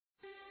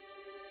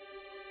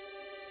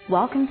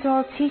Welcome to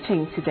our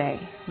teaching today,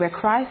 where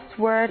Christ's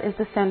Word is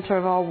the center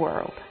of our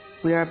world.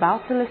 We are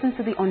about to listen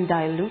to the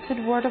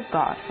undiluted Word of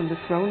God from the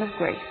throne of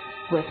grace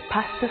with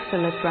Pastor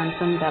Philip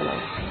Ransom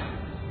Bellows.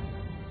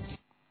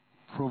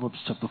 Proverbs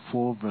chapter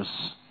 4,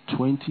 verse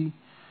 20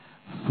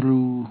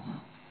 through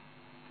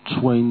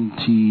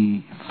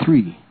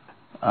 23.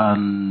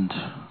 And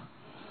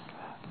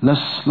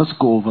let's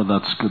go over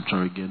that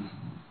scripture again.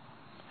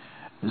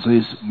 It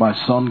says, "My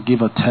son,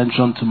 give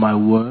attention to my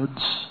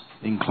words.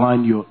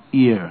 Incline your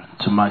ear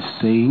to my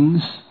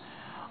sayings.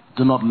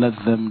 Do not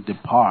let them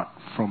depart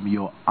from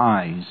your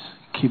eyes.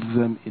 Keep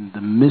them in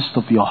the midst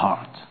of your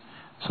heart."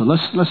 So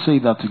let's say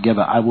that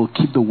together. I will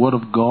keep the word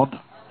of God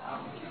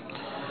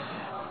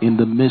in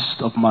the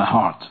midst of my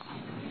heart.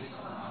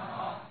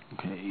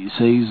 Okay, it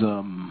says,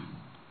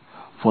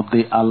 "For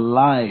they are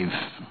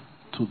life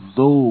to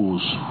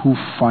those who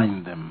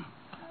find them.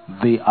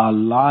 They are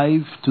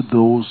life to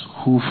those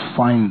who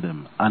find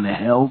them, and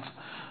health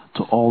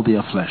to all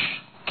their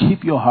flesh.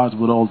 Keep your heart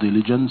with all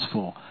diligence,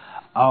 for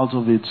out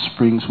of it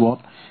springs what?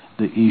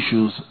 The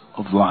issues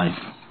of life."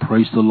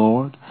 Praise the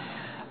Lord.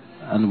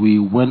 And we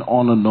went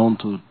on and on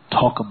to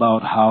talk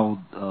about how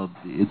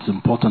it's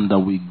important that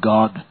we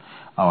guard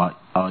our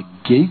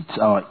gates,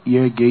 our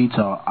ear gates,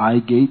 our eye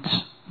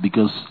gates,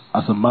 because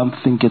as a man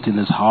thinketh in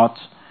his heart,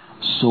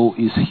 so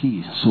is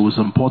he. So it's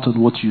important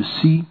what you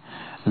see,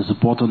 it's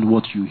important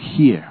what you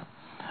hear,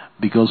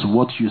 because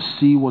what you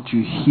see, what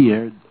you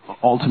hear,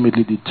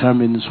 ultimately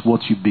determines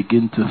what you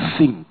begin to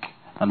think,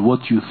 and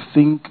what you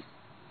think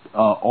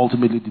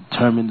ultimately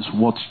determines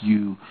what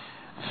you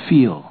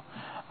feel,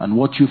 and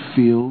what you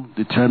feel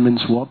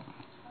determines what?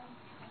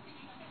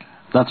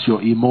 That's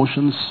your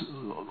emotions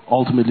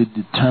ultimately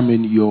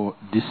determine your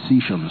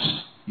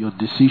decisions. Your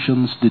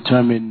decisions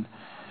determine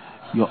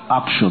your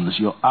actions.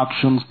 Your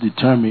actions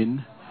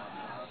determine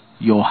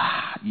your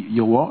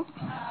what?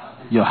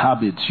 Your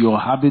habits. Your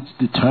habits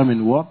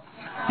determine what?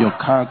 Your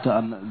character,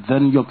 and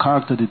then your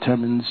character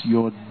determines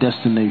your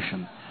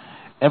destination.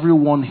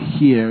 Everyone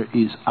here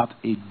is at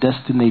a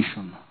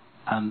destination,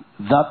 and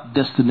that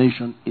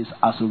destination is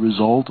as a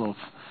result of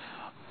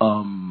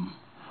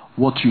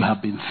what you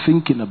have been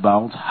thinking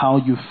about, how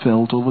you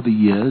felt over the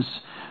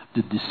years,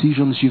 the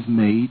decisions you've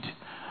made,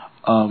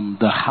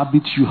 the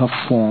habits you have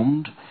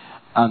formed,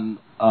 and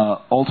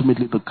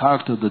ultimately the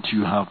character that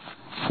you have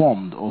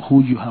formed, or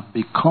who you have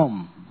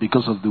become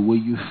because of the way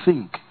you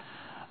think.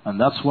 And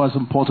that's why it's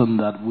important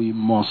that we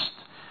must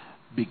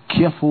be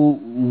careful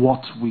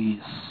what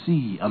we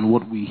see and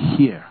what we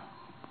hear.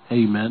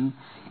 Amen.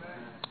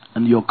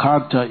 And your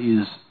character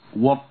is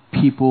what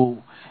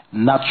people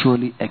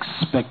naturally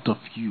expect of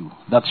you.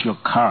 That's your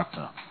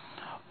character.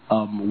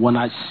 When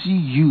I see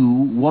you,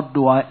 what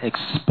do I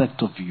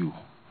expect of you?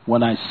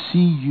 When I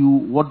see you,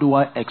 what do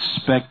I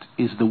expect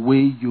is the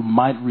way you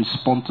might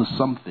respond to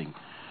something.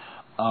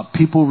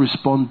 People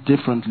respond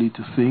differently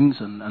to things,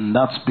 and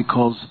that's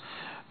because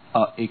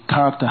a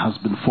character has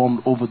been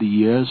formed over the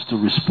years to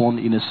respond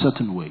in a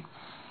certain way.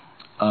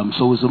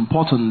 So it's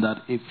important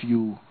that if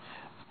you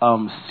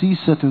see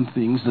certain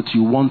things that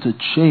you want to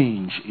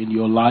change in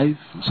your life,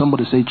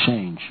 somebody say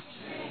change.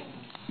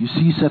 You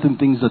see certain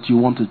things that you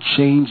want to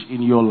change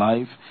in your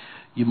life,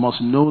 you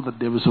must know that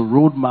there is a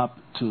roadmap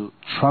to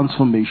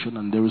transformation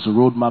and there is a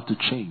roadmap to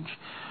change.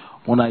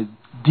 When I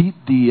did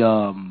the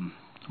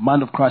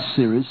Mind of Christ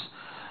series,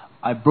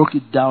 I broke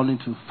it down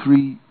into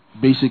three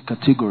basic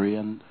categories,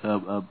 and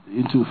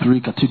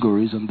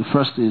the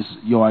first is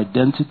your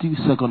identity,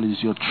 second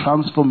is your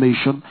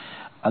transformation,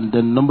 and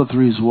then number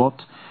three is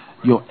what?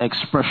 Your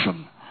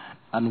expression.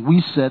 And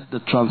we said the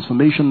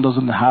transformation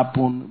doesn't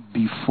happen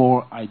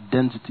before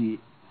identity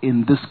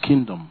in this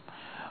kingdom.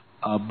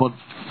 But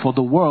for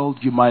the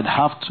world, you might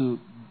have to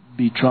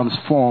be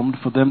transformed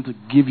for them to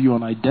give you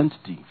an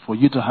identity. For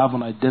you to have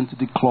an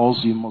identity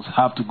clause, you must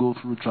have to go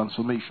through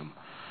transformation.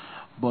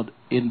 But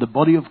in the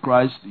body of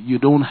Christ, you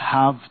don't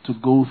have to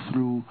go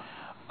through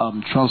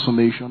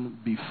transformation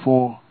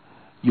before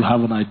you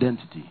have an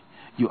identity.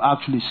 You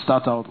actually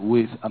start out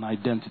with an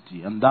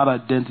identity, and that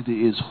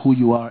identity is who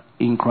you are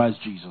in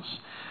Christ Jesus.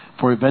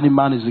 For if any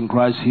man is in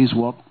Christ, he's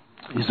what?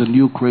 He's a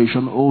new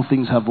creation. All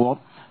things have what?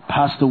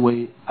 Passed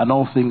away, and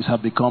all things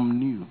have become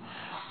new.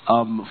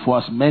 For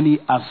as many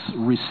as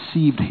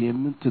received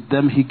him, to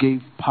them he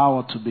gave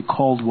power to be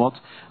called what?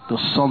 The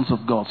sons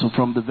of God. So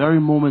from the very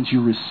moment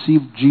you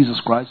received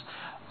Jesus Christ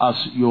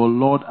as your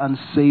Lord and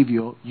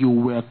Savior, you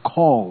were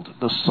called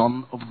the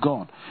Son of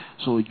God.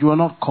 So you are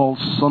not called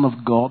Son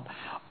of God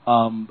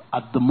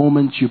at the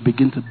moment you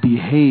begin to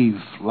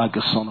behave like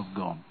a son of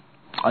God.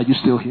 Are you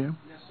still here?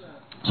 Yes, sir.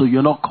 So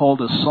you're not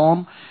called a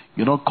son,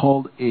 you're not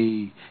called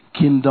a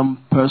kingdom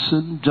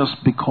person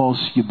just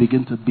because you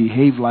begin to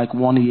behave like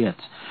one yet.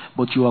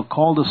 But you are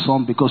called a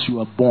son because you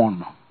are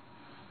born.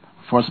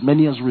 For as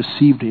many as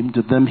received him,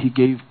 to them he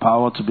gave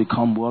power to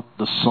become what?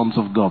 The sons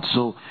of God.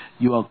 So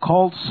you are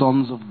called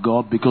sons of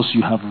God because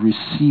you have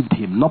received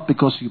him, not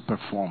because you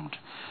performed.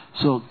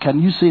 So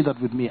can you say that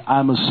with me?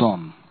 I'm a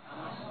son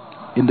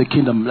in the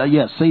kingdom.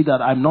 Yes, say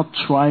that. I'm not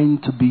trying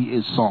to be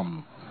a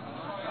son.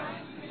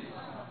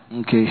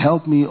 Okay,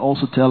 help me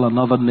also tell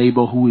another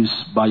neighbor who is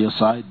by your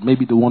side,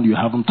 maybe the one you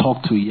haven't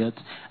talked to yet,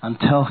 and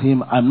tell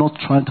him, I'm not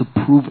trying to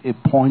prove a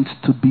point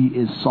to be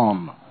a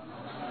son.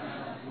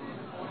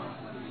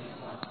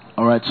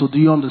 Alright, so do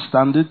you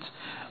understand it?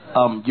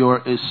 You're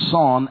a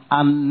son,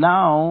 and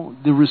now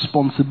the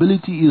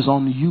responsibility is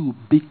on you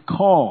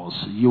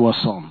because you are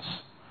sons.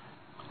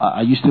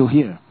 Are you still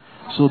here?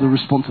 So the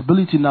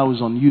responsibility now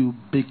is on you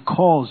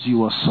because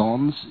you are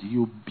sons.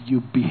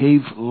 You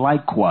behave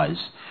likewise.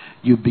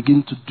 You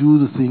begin to do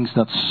the things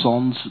that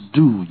sons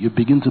do. You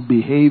begin to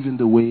behave in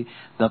the way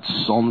that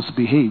sons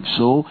behave.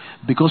 So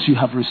because you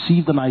have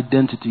received an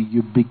identity,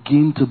 you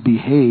begin to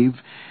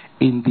behave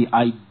in the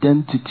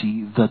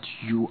identity that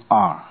you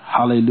are.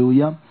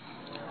 Hallelujah.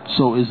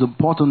 So it's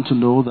important to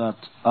know that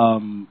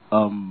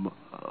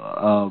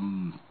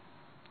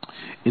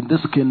in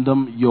this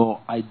kingdom,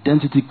 your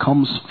identity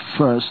comes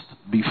first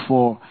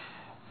before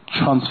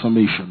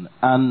transformation.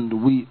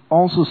 And we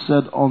also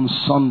said on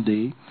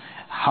Sunday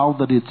how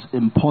that it's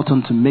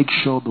important to make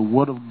sure the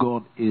Word of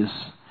God is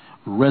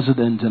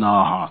resident in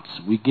our hearts.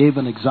 We gave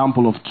an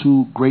example of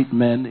two great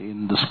men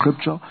in the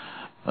scripture,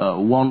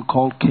 one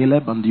called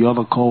Caleb and the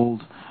other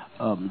called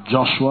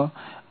Joshua.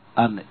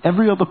 And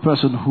every other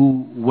person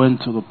who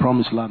went to the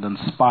promised land and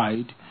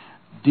spied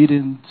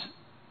didn't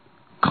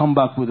come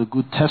back with a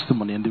good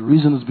testimony. And the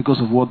reason is because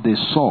of what they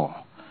saw.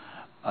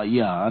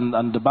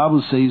 And the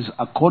Bible says,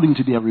 according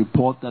to their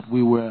report, that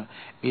we were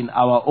in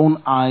our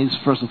own eyes,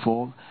 first of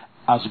all,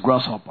 as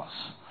grasshoppers.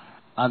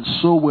 And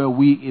so were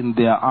we in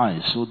their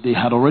eyes. So they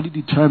had already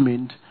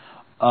determined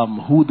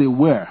who they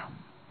were,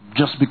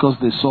 just because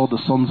they saw the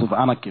sons of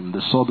Anakim,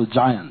 they saw the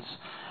giants.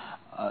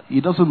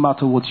 It doesn't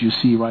matter what you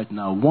see right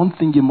now. One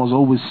thing you must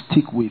always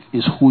stick with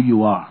is who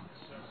you are.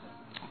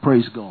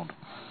 Praise God.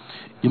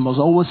 You must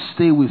always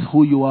stay with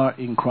who you are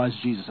in Christ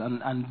Jesus.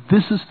 And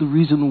this is the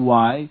reason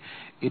why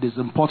it is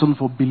important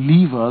for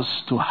believers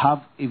to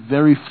have a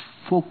very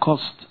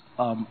focused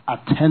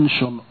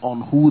attention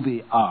on who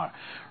they are.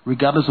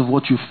 Regardless of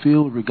what you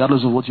feel,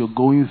 regardless of what you're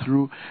going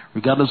through,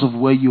 regardless of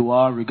where you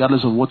are,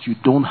 regardless of what you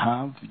don't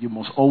have, you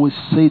must always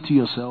say to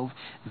yourself,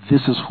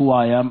 this is who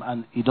I am,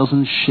 and it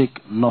doesn't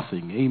shake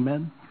nothing.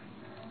 Amen?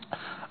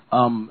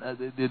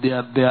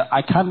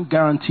 I can't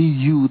guarantee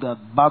you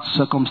that bad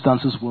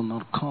circumstances will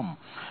not come.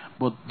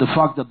 But the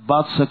fact that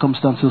bad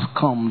circumstances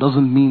come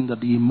doesn't mean that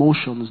the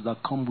emotions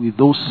that come with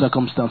those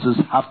circumstances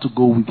have to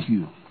go with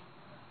you.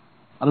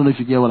 I don't know if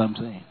you get what I'm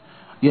saying.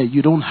 Yeah,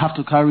 you don't have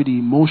to carry the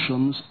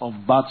emotions of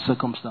bad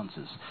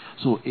circumstances.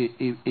 So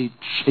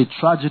a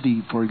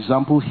tragedy, for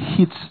example,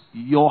 hits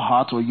your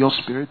heart or your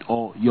spirit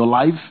or your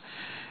life.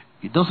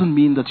 It doesn't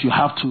mean that you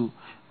have to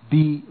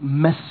be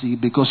messy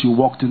because you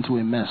walked into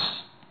a mess.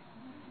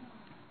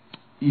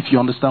 If you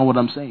understand what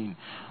I'm saying.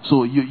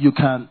 So you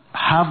can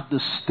have the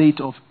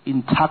state of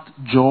intact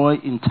joy,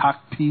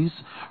 intact peace,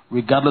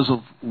 regardless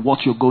of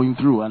what you're going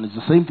through. And it's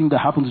the same thing that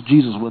happened to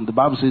Jesus when the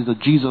Bible says that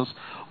Jesus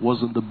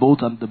was in the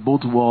boat and the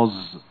boat was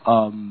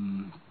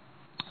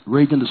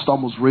raging, the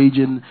storm was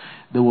raging.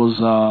 There was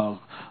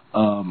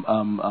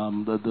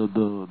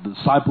the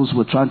disciples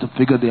were trying to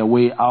figure their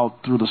way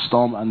out through the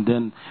storm, and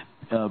then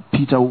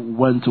Peter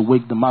went to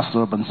wake the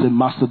master up and say,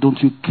 Master,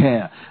 don't you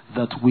care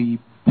that we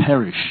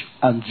perish?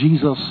 And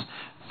Jesus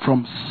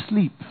from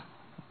sleep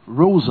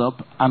rose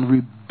up and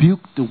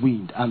rebuked the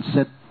wind and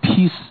said,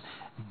 peace,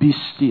 be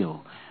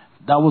still.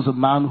 That was a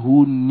man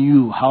who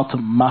knew how to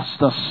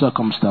master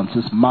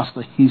circumstances,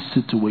 master his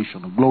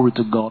situation. Glory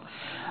to God.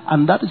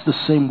 And that is the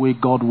same way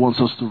God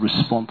wants us to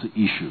respond to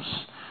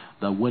issues.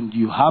 That when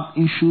you have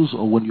issues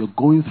or when you're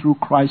going through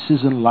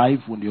crisis in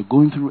life, when you're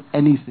going through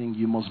anything,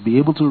 you must be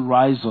able to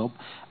rise up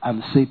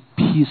and say,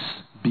 peace,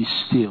 be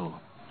still.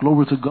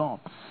 Glory to God.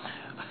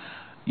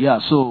 Yeah,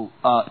 so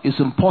it's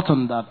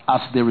important that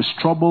as there is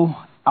trouble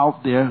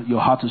out there,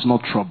 your heart is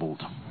not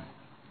troubled.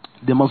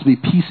 There must be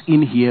peace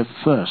in here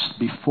first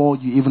before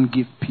you even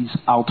give peace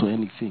out to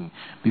anything.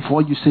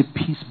 Before you say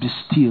peace be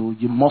still,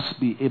 you must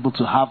be able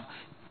to have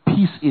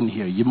peace in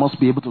here. You must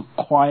be able to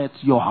quiet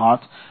your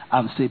heart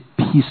and say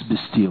peace be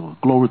still.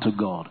 Glory to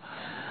God.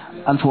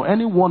 And for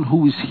anyone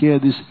who is here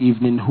this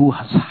evening who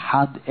has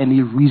had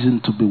any reason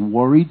to be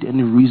worried,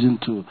 any reason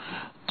to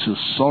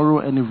sorrow,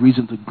 any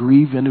reason to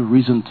grieve, any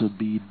reason to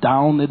be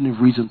down, any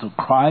reason to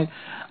cry,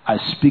 I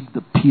speak the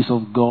peace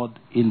of God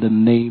in the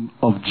name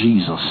of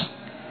Jesus.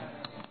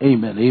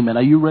 Amen. Amen.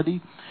 Are you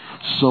ready?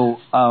 So,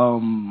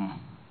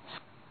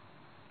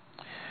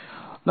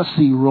 let's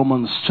see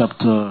Romans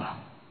chapter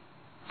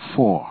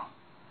 4,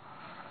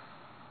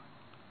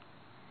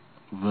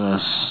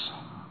 verse.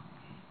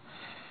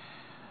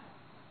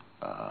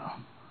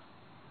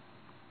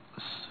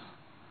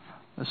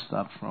 Let's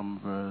start from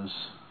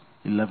verse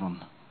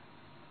 11.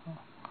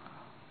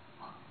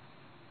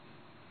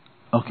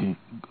 Okay,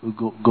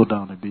 go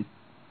down a bit.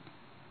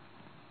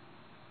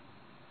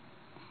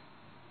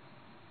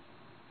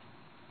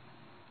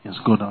 Yes,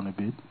 go down a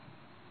bit.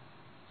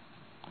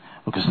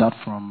 Okay, start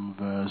from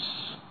verse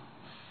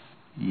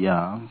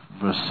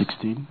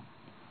 16.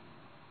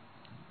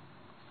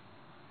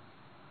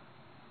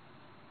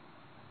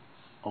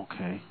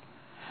 Okay.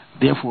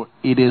 Therefore,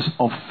 it is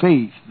of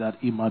faith that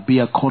it might be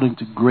according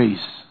to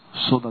grace,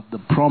 so that the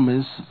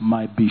promise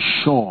might be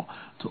sure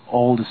to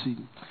all the seed.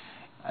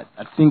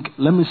 I think,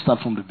 let me start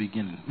from the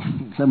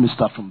beginning. Let me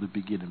start from the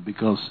beginning,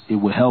 because it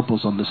will help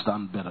us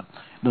understand better.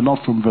 No,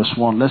 not from verse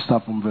 1. Let's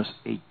start from verse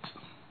 8.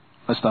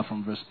 Let's start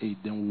from verse 8.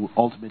 Then we will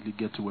ultimately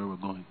get to where we're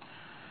going.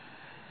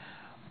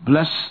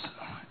 Blessed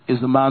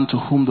is the man to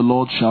whom the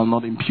Lord shall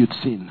not impute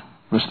sin.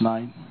 Verse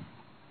 9.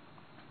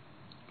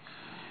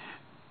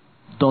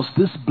 Does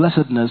this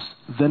blessedness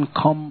then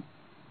come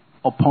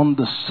upon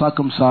the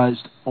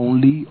circumcised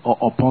only, or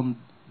upon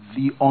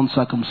the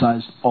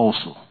uncircumcised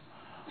also?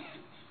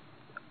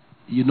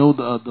 You know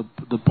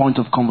the point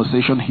of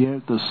conversation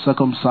here. The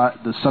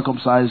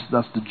circumcised,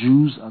 that's the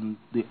Jews, and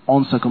the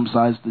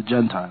uncircumcised, the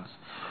Gentiles.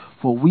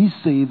 For we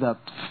say that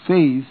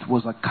faith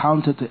was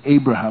accounted to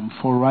Abraham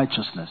for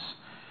righteousness.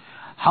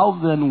 How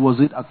then was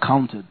it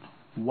accounted?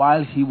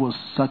 While he was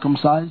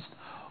circumcised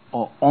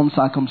or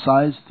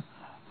uncircumcised?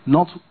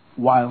 Not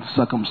while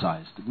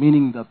circumcised.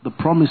 Meaning that the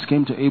promise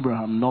came to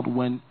Abraham not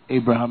when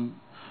Abraham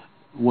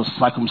was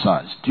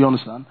circumcised. Do you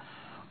understand?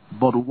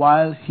 But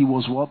while he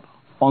was what?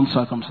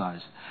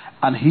 Uncircumcised.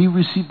 And he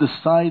received the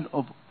sign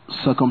of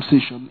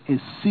circumcision,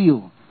 a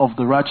seal of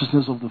the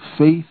righteousness of the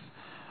faith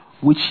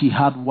which he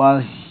had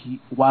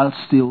while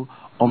still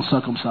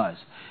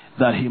uncircumcised,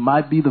 that he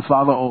might be the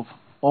father of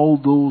all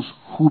those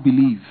who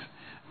believe,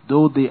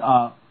 though they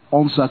are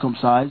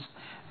uncircumcised,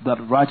 that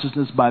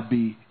righteousness might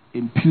be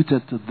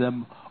imputed to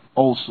them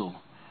also.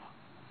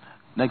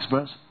 Next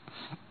verse.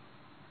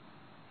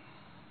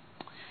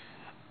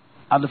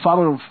 And the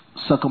father of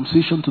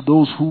circumcision to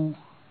those who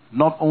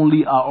not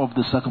only are of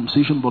the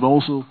circumcision, but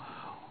also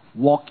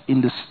walk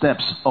in the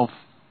steps of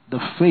the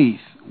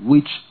faith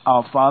which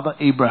our father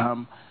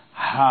Abraham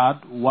had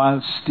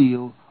while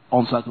still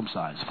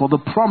uncircumcised. For the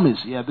promise,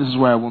 this is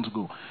where I want to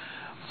go.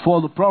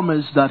 For the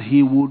promise that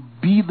he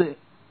would be the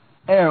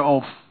heir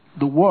of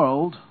the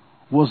world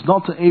was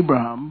not to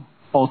Abraham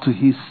or to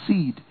his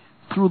seed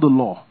through the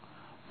law,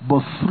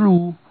 but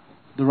through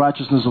the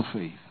righteousness of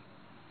faith.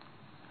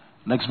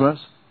 Next verse.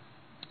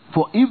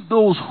 For if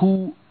those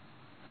who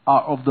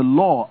are of the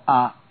law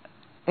are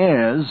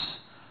heirs,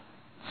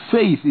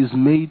 faith is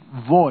made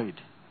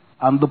void,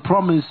 and the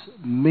promise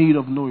made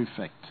of no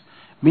effect.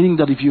 Meaning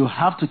that if you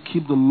have to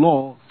keep the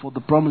law for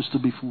the promise to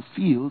be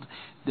fulfilled,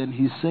 then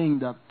he's saying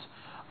that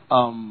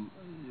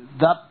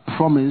that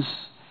promise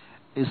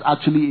is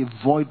actually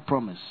a void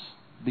promise,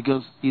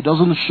 because it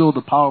doesn't show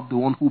the power of the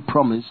one who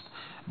promised,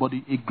 but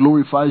it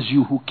glorifies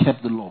you who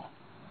kept the law.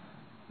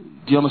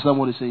 Do you understand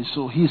what he's saying?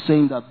 So he's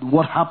saying that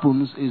what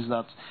happens is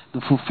that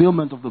the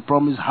fulfillment of the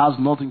promise has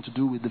nothing to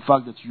do with the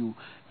fact that you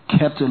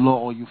kept the law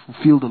or you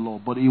fulfilled the law,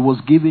 but it was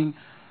given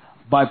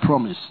by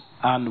promise.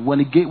 And when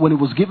it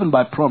was given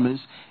by promise,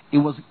 it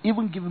was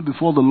even given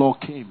before the law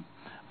came.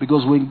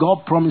 Because when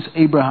God promised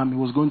Abraham he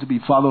was going to be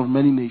father of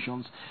many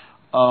nations,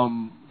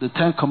 the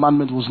 10th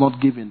commandment was not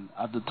given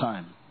at the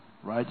time.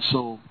 Right?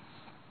 So,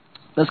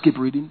 let's keep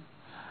reading.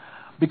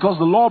 Because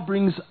the law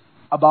brings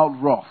about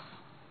wrath.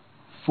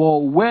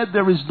 For where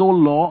there is no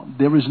law,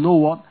 there is no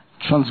what?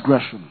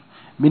 Transgression.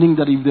 Meaning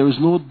that if there is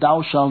no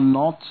thou shalt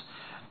not,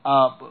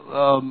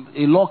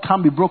 a law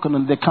can be broken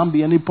and there can't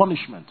be any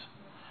punishment.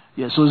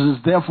 So it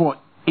says, therefore,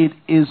 it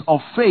is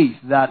of faith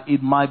that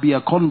it might be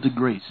according to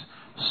grace.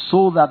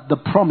 So that the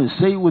promise,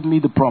 say with me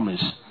the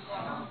promise.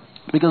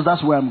 Because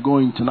that's where I'm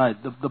going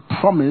tonight. The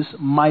promise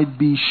might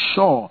be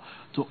sure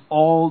to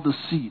all the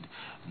seed.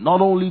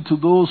 Not only to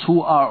those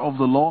who are of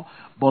the law,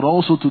 but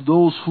also to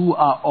those who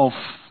are of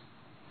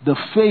the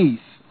faith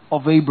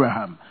of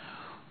Abraham,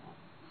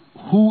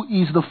 who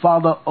is the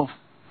father of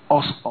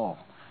us all.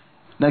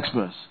 Next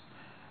verse.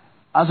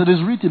 As it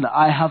is written,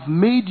 I have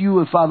made you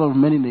a father of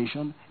many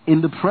nations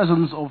in the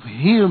presence of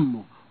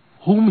him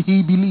whom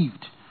he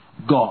believed,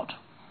 God,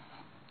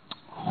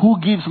 who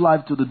gives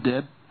life to the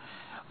dead,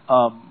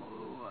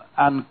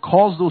 and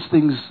calls those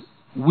things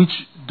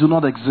which do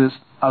not exist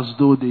as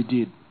though they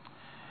did.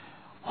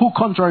 Who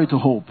contrary to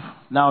hope,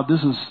 now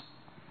this is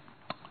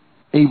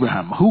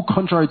Abraham, who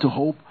contrary to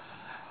hope,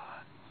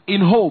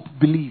 in hope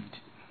believed,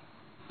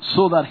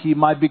 so that he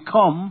might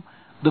become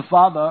the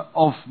father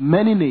of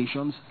many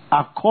nations,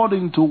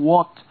 according to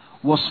what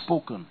was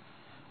spoken.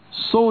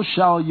 So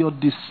shall your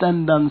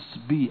descendants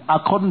be.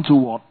 According to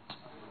what?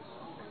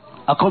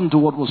 According to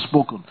what was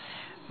spoken.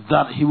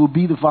 That he will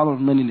be the father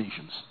of many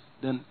nations.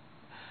 Then,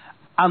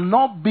 and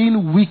not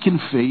being weak in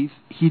faith,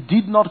 he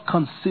did not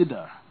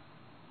consider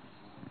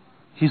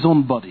his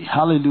own body.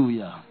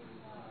 Hallelujah.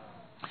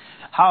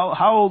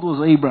 How old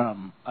was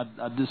Abraham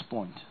at this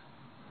point?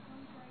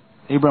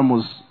 Abraham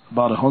was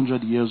about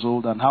 100 years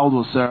old. And how old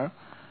was Sarah?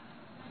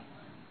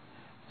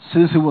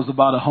 Since he was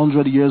about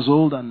 100 years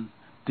old and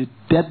the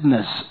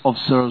deadness of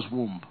Sarah's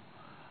womb,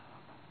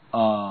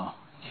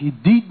 he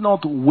did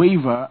not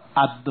waver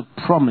at the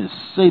promise.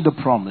 Say the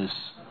promise.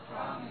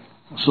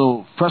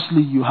 So,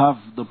 firstly, you have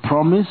the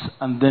promise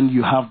and then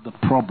you have the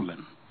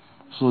problem.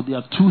 So, there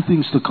are two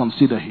things to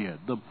consider here.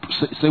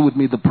 Say with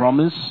me, the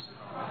promise.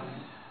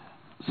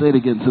 Say it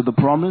again. So the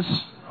promise,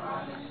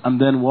 and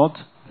then what?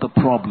 The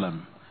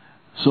problem.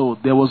 So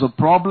there was a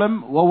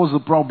problem. What was the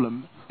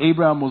problem?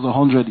 Abraham was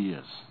 100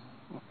 years.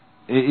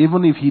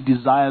 Even if he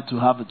desired to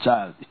have a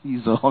child,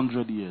 he's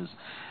 100 years.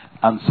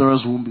 And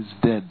Sarah's womb is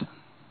dead.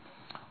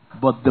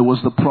 But there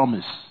was the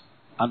promise.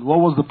 And what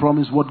was the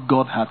promise? What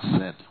God had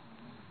said.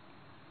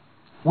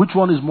 Which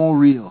one is more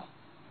real?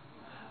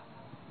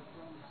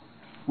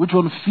 Which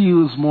one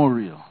feels more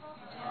real?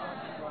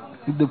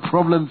 The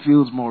problem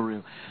feels more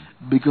real.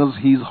 Because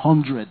he's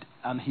 100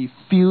 and he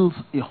feels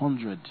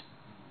 100. Do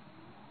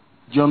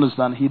you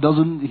understand? He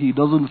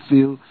doesn't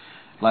feel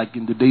like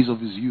in the days of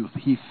his youth.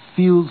 He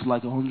feels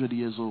like 100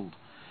 years old.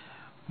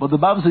 But the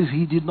Bible says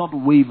he did not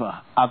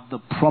waver at the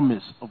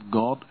promise of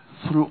God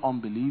through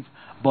unbelief,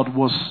 but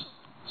was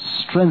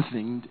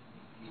strengthened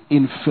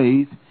in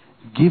faith,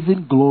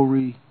 giving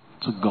glory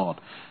to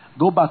God.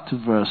 Go back to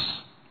verse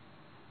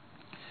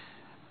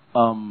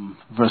 9.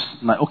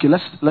 Okay,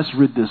 let's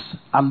read this.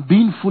 And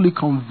being fully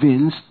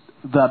convinced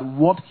that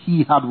what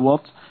he had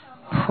what?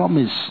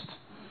 Promised.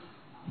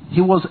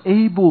 He was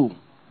able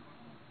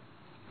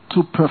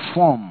to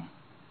perform.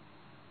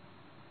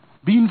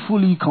 Being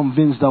fully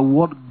convinced that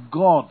what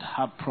God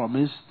had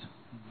promised,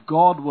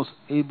 God was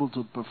able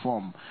to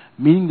perform.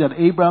 Meaning that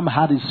Abraham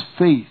had his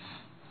faith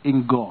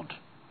in God.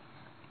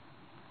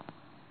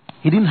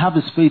 He didn't have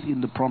his faith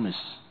in the promise.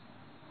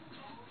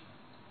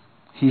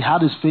 He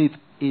had his faith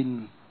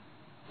in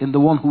the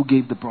one who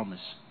gave the promise.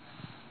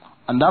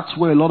 And that's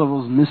where a lot of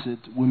us miss it.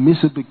 We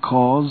miss it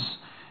because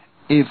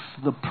if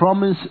the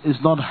promise is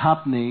not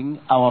happening,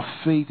 our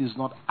faith is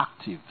not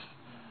active.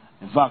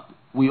 In fact,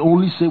 we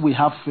only say we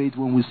have faith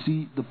when we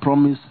see the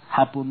promise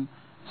happen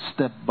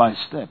step by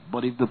step.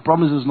 But if the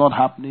promise is not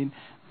happening,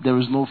 there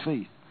is no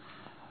faith.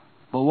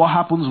 But what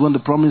happens when the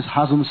promise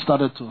hasn't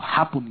started to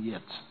happen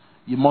yet?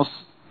 You must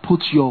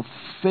put your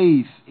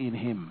faith in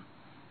Him.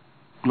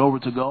 Glory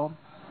to God.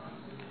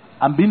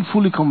 And being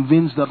fully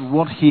convinced that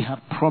what He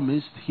had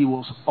promised, He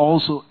was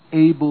also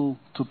able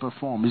to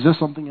perform. Is there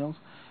something else?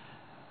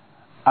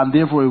 And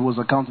therefore it was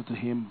accounted to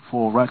Him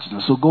for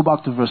righteousness. So go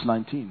back to verse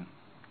 19.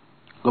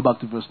 Go back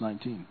to verse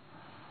 19.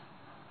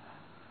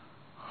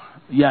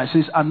 Yeah, it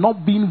says, and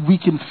not being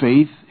weak in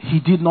faith, He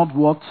did not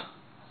what?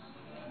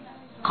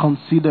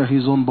 Consider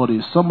His own body.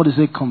 Somebody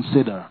say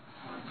consider.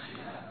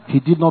 He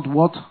did not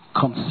what?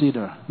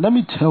 Consider. Let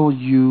me tell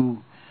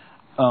you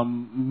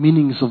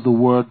meanings of the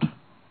word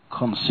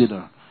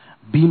consider.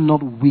 Being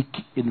not weak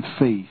in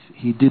faith,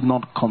 He did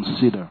not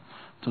consider.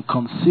 To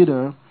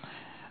consider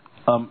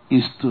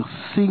is to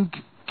think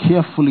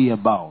carefully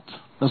about.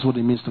 That's what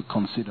it means to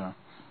consider.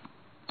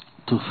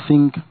 To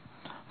think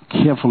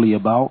carefully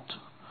about.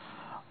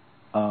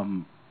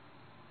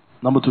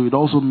 Number two, it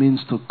also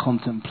means to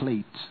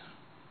contemplate.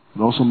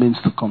 It also means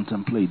to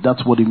contemplate.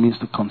 That's what it means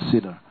to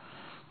consider.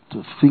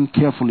 To think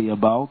carefully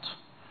about.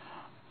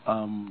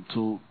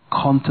 To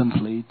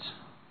contemplate.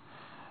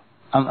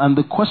 And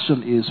the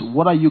question is,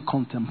 what are you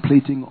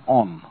contemplating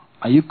on?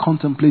 Are you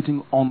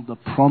contemplating on the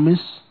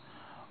promise,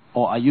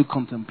 or are you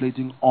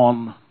contemplating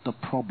on the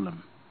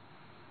problem?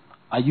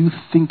 Are you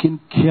thinking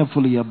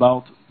carefully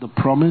about the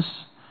promise,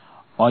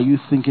 or are you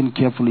thinking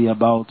carefully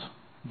about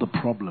the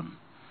problem?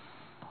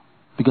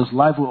 Because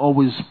life will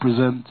always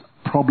present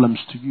problems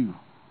to you.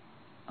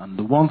 And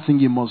the one thing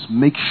you must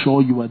make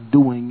sure you are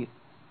doing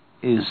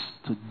is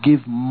to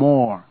give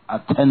more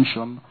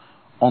attention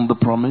on the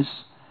promise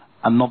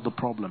and not the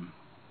problem.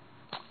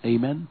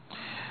 Amen.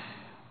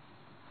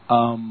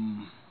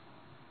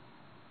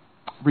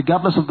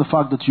 Regardless of the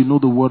fact that you know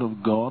the Word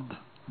of God,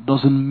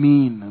 doesn't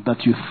mean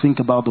that you think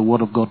about the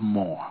Word of God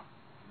more.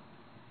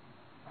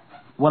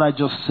 What I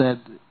just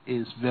said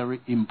is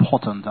very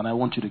important, and I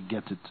want you to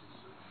get it.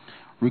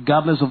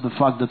 Regardless of the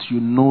fact that you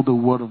know the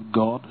Word of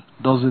God,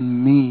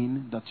 doesn't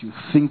mean that you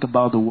think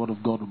about the Word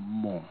of God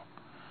more.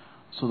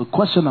 So the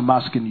question I'm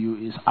asking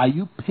you is, are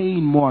you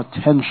paying more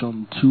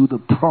attention to the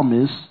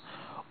promise,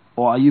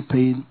 or are you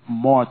paying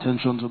more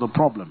attention to the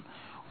problem?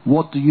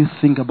 What do you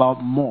think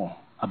about more?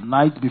 At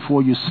night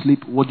before you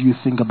sleep, what do you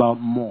think about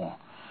more?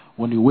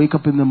 When you wake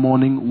up in the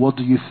morning, what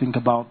do you think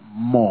about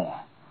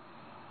more?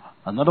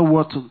 Another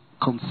word to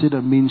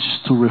consider means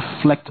to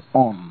reflect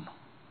on.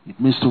 It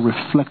means to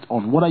reflect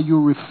on. What are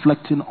you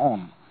reflecting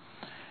on?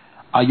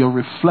 Are your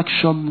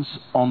reflections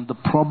on the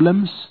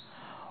problems,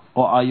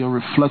 or are your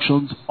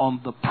reflections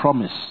on the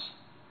promise?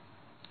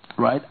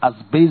 Right? As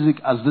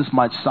basic as this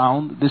might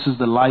sound, this is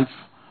the life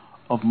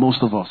of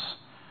most of us.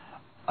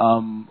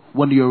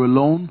 When you're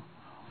alone,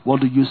 what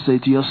do you say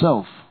to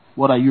yourself?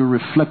 What are you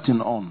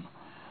reflecting on?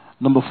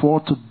 Number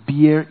 4, to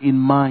bear in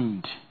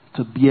mind.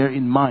 To bear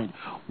in mind.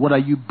 What are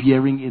you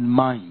bearing in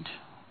mind?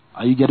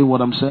 Are you getting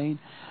what I'm saying?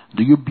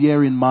 Do you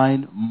bear in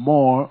mind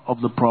more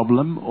of the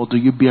problem, or do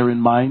you bear in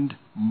mind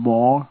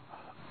more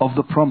of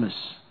the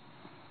promise?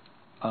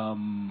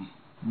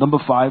 Number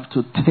 5,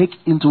 to take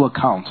into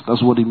account.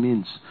 That's what it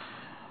means.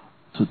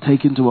 To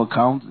take into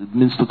account, it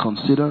means to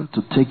consider,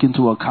 to take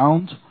into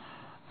account.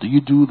 Do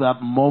you do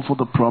that more for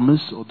the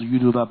promise, or do you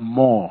do that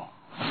more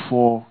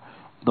for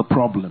the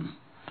problem?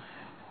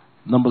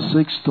 Number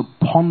 6, to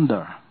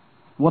ponder.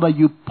 What are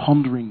you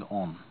pondering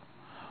on?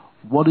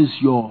 What is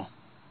your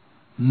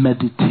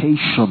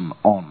meditation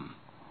on?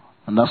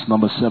 And that's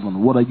number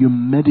 7. What are you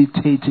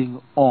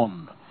meditating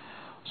on?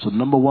 So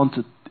number 1,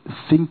 to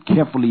think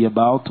carefully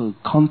about, to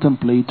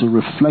contemplate, to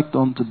reflect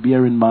on, to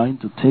bear in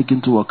mind, to take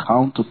into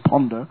account, to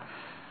ponder,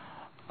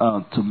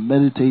 to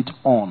meditate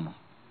on.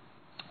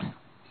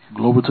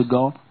 Glory to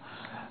God.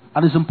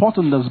 And it's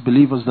important as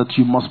believers that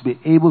you must be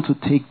able to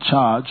take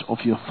charge of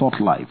your thought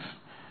life.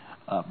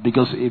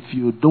 Because if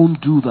you don't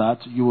do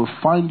that, you will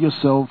find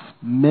yourself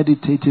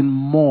meditating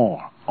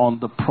more on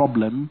the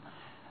problem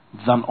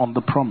than on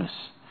the promise.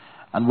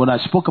 And when I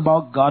spoke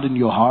about God in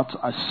your heart,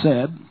 I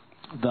said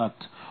that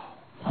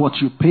what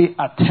you pay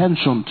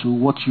attention to,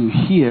 what you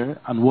hear,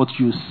 and what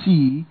you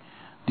see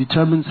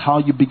determines how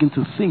you begin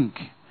to think.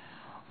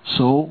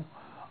 So,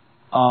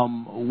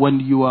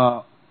 when you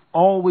are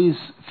always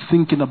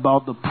thinking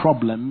about the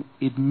problem,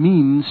 it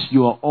means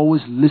you are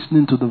always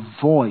listening to the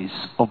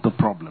voice of the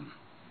problem.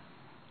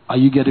 Are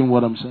you getting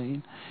what I'm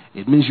saying?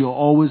 It means you're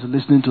always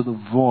listening to the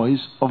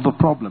voice of the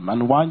problem.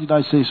 And why did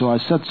I say so? I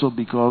said so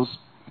because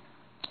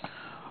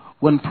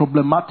when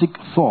problematic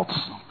thoughts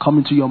come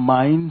into your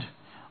mind,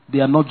 they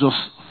are not just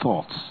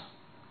thoughts.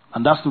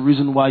 And that's the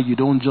reason why you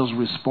don't just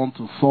respond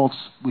to thoughts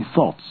with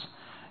thoughts.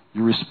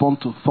 You respond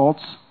to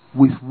thoughts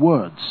with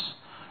words.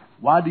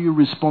 Why do you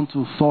respond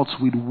to thoughts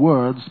with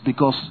words?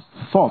 Because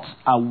thoughts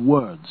are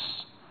words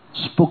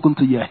spoken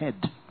to your head.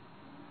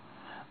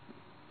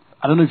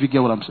 I don't know if you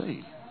get what I'm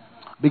saying.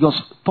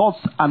 Because thoughts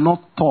are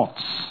not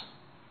thoughts.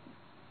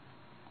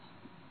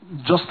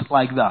 Just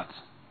like that.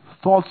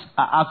 Thoughts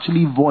are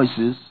actually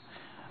voices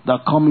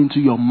that come into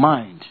your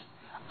mind.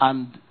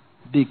 And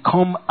they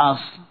come as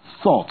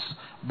thoughts,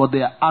 but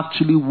they are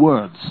actually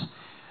words.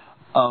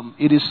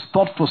 It is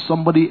thought for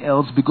somebody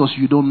else because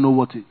you don't know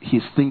what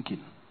he's thinking.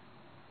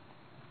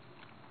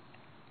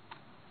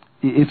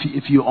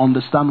 If you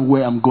understand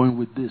where I'm going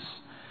with this.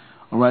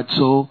 Alright,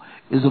 so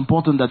it's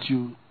important that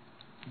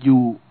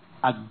you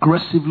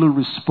aggressively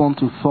respond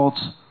to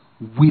thoughts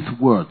with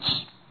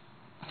words.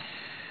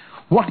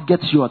 What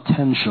gets your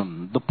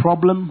attention? The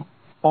problem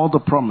or the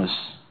promise?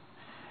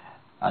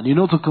 And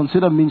to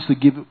consider means to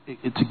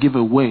give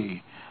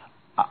away.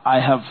 I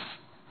have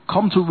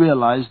come to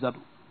realize that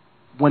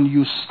when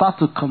you start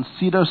to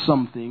consider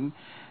something,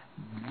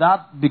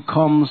 that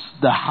becomes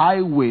the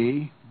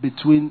highway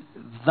between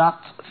that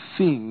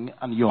thing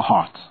and your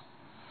heart.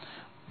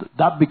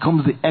 That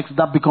becomes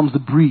the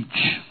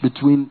bridge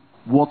between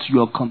what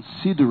you're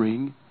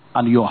considering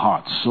and your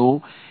heart.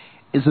 So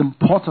it's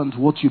important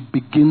what you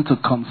begin to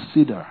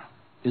consider.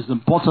 It's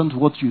important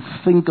what you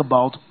think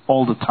about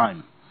all the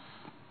time.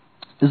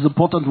 It's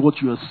important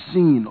what you are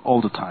seeing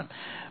all the time.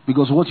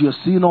 Because what you are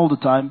seeing all the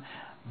time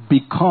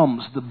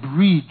becomes the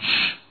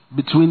bridge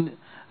between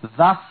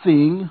that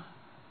thing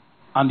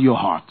and your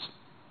heart.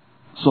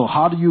 So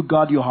how do you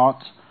guard your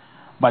heart?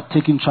 By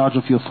taking charge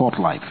of your thought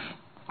life.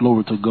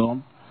 Glory to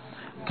God.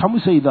 Can we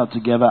say that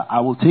together? I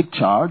will take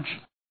charge.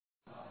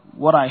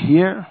 What I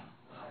hear,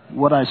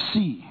 what I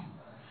see.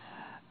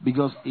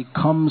 Because it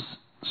comes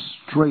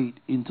straight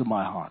into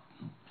my heart.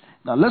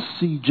 Now let's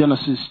see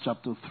Genesis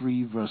chapter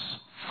 3 verse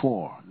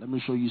 4. Let me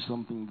show you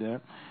something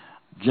there.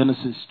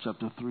 Genesis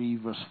chapter 3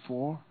 verse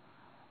 4.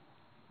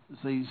 It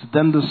says,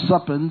 then the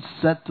serpent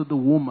said to the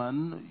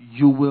woman,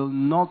 you will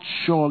not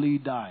surely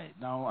die.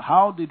 Now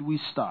how did we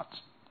start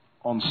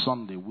on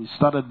Sunday? We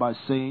started by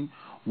saying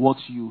what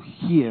you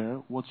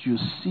hear, what you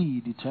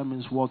see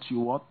determines what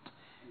you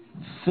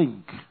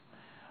think.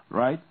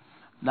 Right?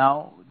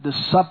 Now, the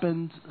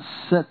serpent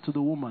said to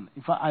the woman,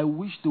 in fact, I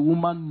wish the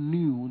woman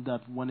knew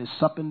that when a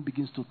serpent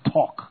begins to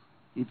talk,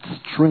 it's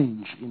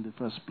strange in the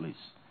first place.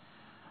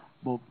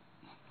 But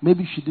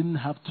maybe she didn't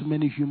have too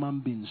many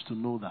human beings to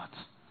know that.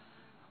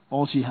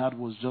 All she had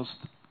was just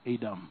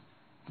Adam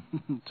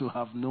to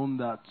have known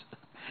that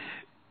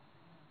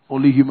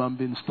only human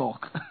beings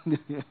talk.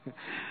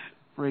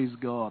 Praise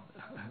God.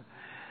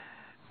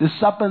 The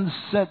serpent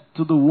said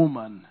to the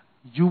woman,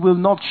 you will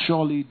not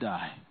surely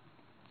die.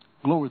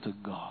 Glory to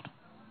God.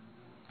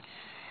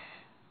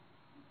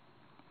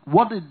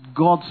 What did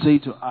God say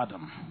to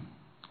Adam?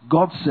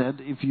 God said,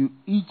 if you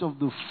eat of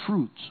the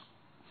fruit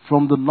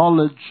from the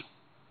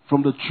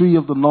tree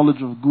of the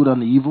knowledge of good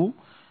and evil,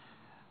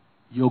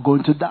 you're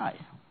going to die.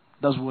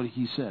 That's what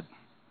he said.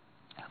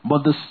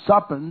 But the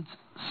serpent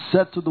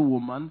said to the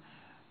woman,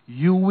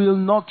 you will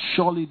not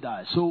surely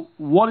die. So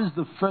what is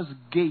the first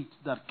gate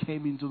that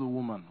came into the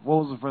woman?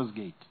 What was the first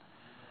gate?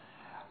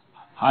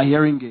 Her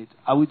hearing gate.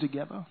 Are we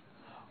together?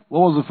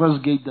 What was the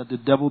first gate that the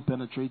devil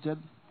penetrated?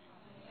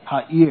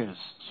 Her ears.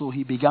 So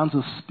he began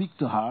to speak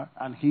to her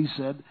and he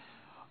said,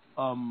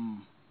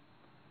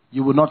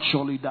 you will not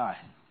surely die.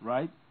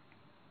 Right?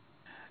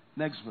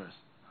 Next verse.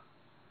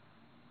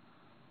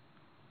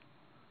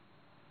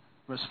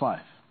 Verse 5.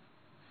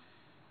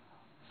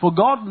 For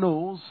God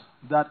knows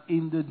that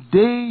in the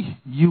day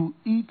you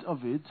eat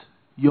of it,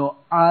 your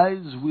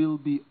eyes will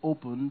be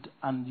opened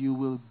and you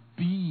will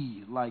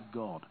be like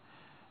God,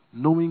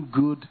 knowing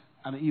good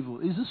and evil.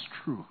 Is this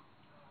true?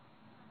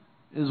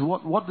 is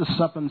what the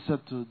serpent said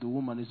to the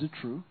woman. Is it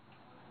true?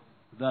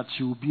 That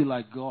she will be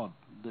like God.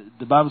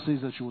 The Bible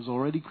says that she was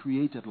already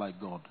created like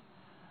God.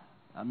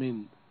 I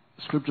mean,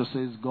 Scripture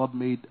says God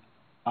made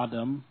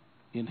Adam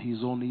in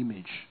his own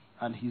image.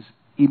 And his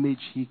image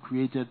he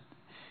created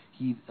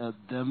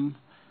them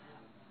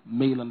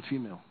male and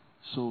female.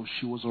 So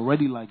she was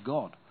already like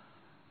God.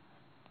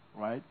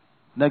 Right?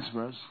 Next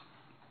verse.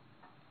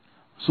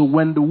 So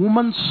when the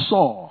woman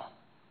saw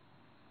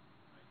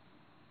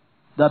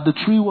that the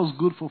tree was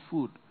good for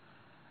food,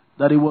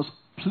 that it was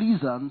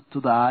pleasant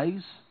to the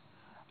eyes,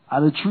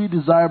 and a tree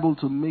desirable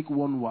to make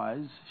one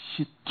wise,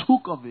 she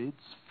took of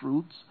its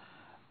fruits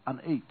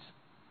and ate.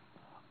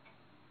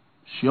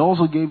 She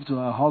also gave to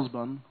her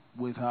husband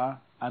with her,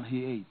 and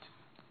he ate.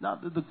 Now,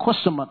 the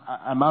question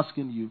I'm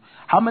asking you,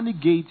 how many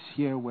gates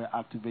here were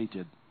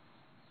activated?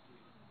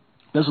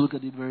 Let's look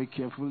at it very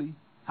carefully.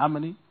 How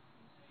many?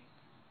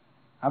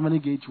 How many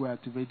gates were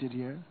activated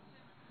here?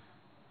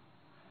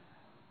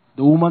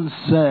 The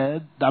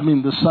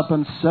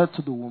serpent said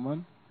to the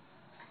woman,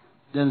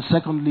 then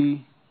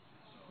secondly,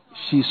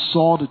 she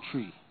saw the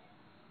tree.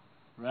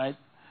 Right?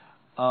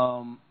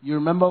 You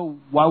remember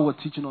while we're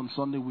teaching on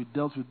Sunday, we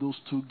dealt with those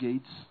two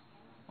gates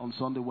on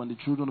Sunday when the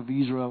children of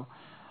Israel,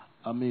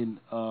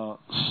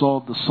 saw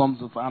the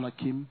sons of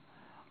Anakim,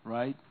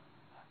 right?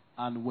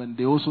 And when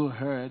they also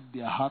heard,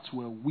 their hearts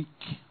were weak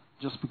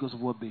just because of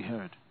what they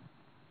heard.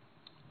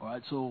 All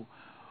right, so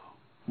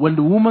when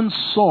the woman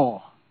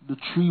saw the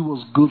tree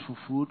was good for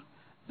food,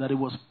 that it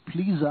was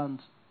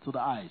pleasant to the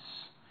eyes.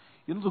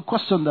 You know, the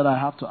question that I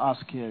have to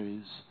ask here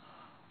is,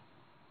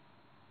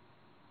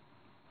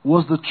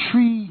 was the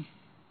tree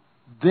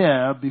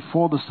there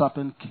before the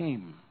serpent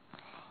came?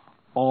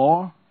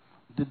 Or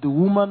did the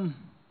woman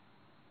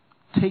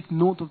take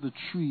note of the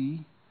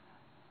tree,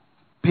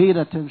 paid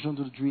attention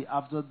to the tree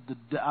after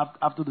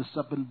the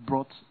serpent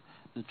brought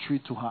the tree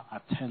to her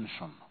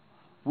attention?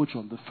 Which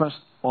one, the first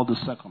or the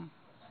second?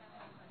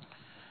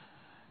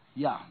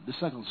 Yeah, the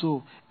second.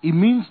 So it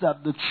means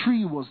that the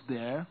tree was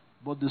there,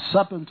 but the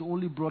serpent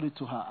only brought it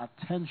to her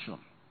attention.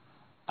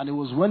 And it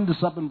was when the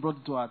serpent brought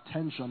it to her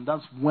attention,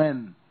 that's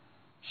when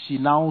she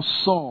now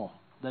saw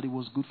that it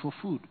was good for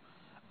food.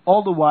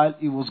 All the while,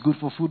 it was good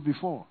for food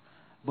before.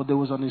 But there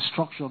was an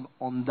instruction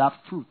on that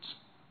fruit.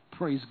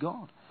 Praise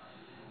God.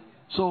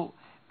 So,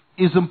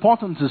 it's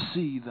important to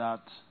see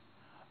that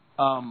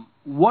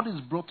what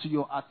is brought to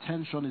your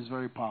attention is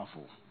very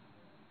powerful.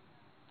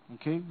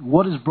 Okay?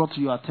 What is brought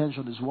to your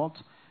attention is what?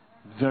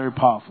 Very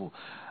powerful.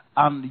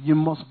 And you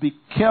must be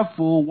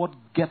careful what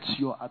gets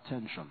your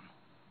attention.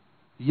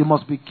 You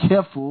must be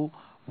careful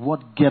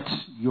what gets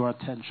your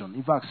attention.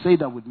 In fact, say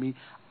that with me.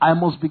 I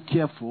must be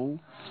careful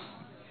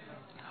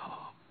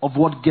of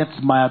what gets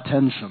my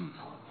attention.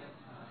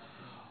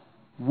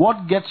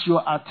 What gets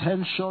your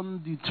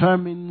attention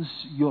determines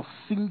your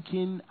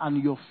thinking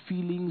and your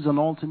feelings and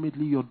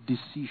ultimately your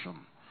decision.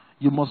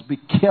 You must be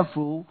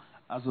careful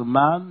as a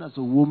man, as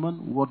a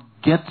woman, what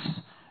gets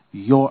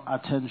your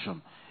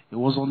attention. It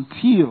was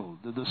until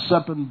the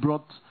serpent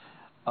brought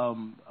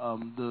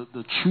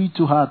the tree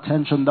to her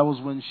attention, that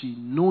was when she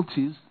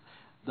noticed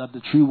that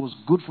the tree was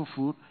good for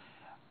food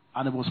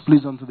and it was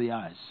pleasant to the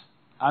eyes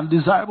and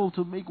desirable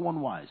to make one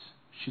wise.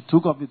 She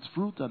took of its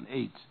fruit and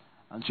ate,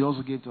 and she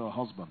also gave to her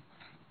husband.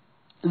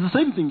 It's the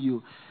same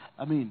thing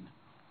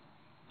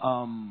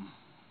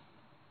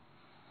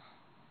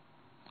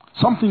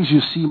some things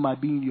you see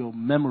might be in your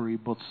memory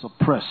but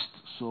suppressed.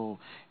 So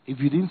if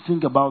you didn't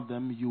think about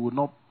them, you would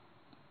not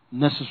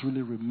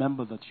necessarily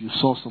remember that you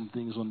saw some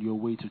things on your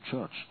way to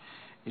church.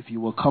 If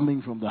you were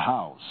coming from the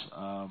house,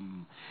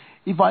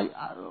 if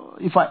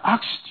I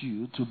asked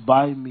you to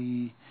buy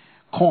me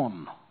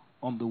corn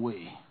on the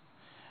way,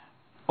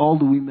 all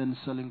the women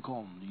selling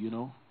corn,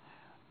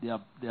 they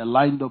are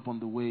lined up on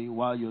the way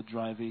while you're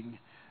driving,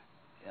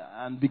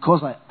 and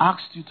because I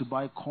asked you to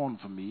buy corn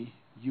for me,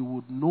 you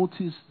would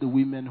notice the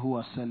women who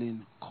are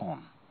selling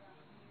corn.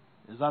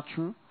 Is that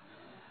true?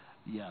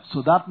 Yeah.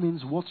 So that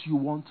means what you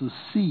want to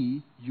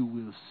see, you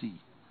will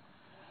see.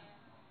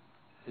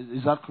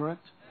 Is that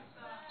correct?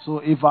 So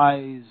if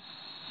I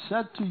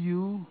said to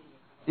you,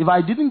 if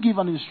I didn't give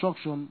an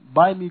instruction,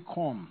 buy me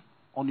corn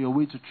on your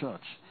way to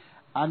church,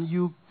 and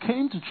you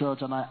came to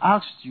church and I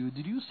asked you,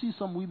 did you see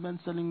some women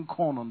selling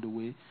corn on the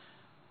way?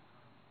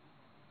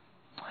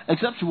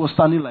 Except she was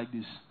standing like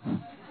this.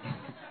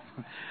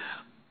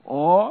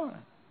 Or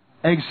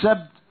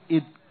except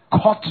it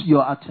caught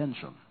your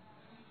attention.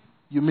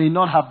 You may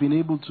not have been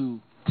able to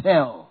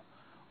tell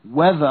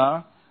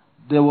whether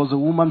there was a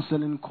woman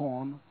selling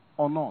corn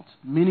or not.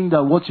 Meaning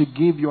that what you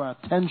give your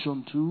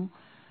attention to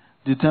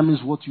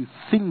determines what you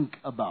think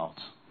about.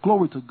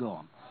 Glory to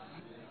God.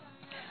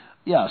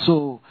 Yeah,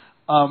 so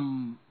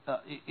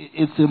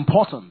it's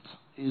important.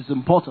 It's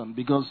important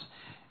because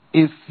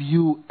if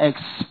you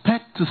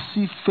expect to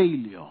see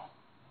failure,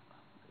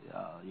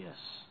 yes.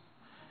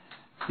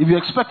 If you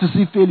expect to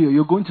see failure,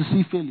 you're going to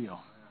see failure.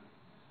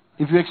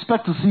 If you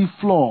expect to see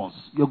flaws,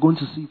 you're going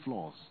to see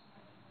flaws.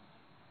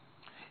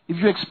 If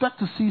you expect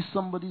to see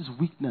somebody's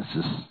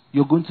weaknesses,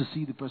 you're going to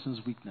see the person's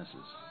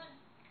weaknesses.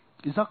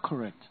 Is that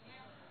correct?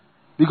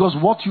 Because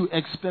what you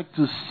expect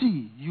to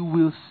see, you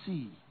will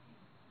see.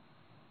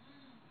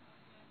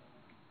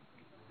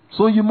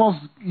 So you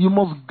must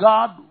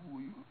guard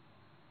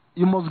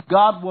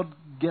what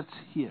gets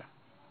here.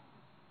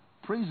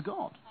 Praise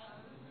God.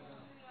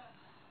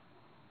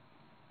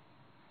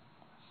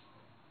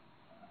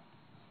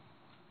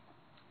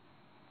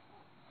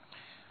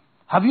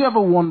 Have you ever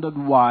wondered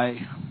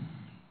why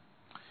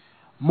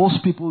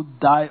most people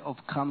die of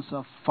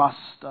cancer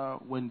faster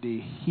when they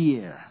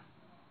hear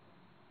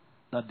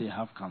that they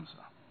have cancer?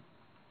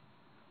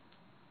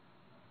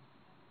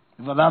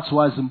 But that's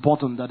why it's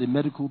important that the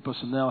medical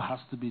personnel has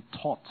to be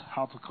taught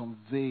how to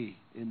convey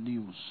a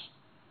news.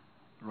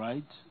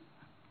 Right?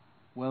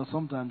 Well,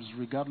 sometimes,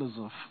 regardless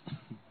of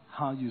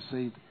how you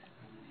say it,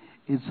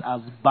 it's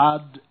as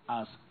bad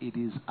as it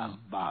is as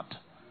bad.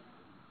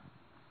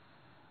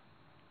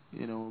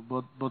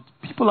 But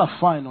people are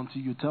fine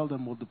until you tell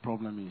them what the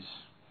problem is.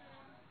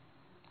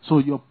 So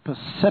your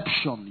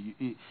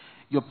perception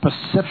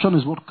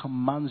is what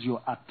commands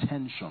your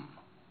attention.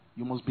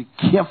 You must be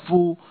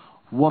careful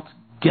what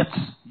gets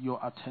your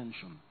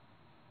attention.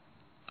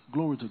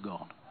 Glory to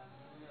God.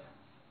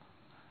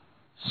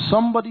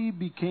 Somebody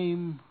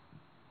became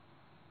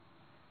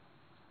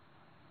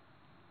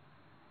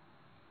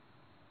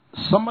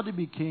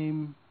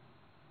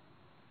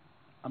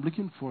I'm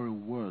looking for a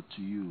word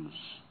to use.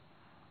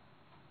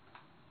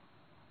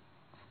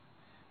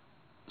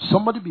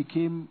 Somebody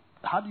became,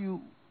 how do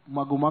you,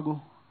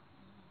 mago?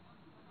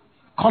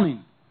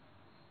 Cunning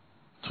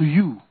to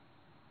you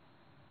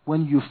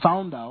when you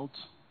found out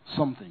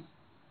something.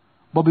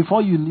 But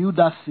before you knew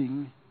that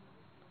thing,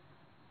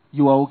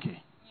 you were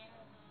okay.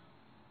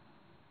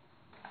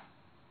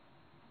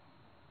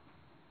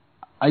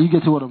 Are you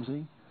getting what I'm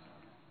saying?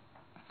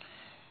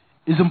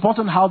 It's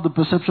important how the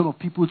perception of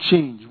people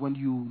change when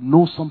you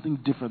know something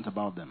different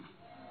about them.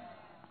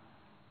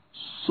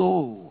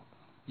 So,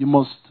 you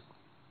must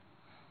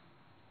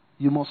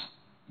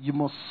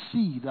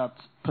see that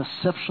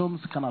perceptions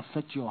can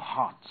affect your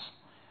heart.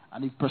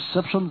 And if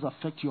perceptions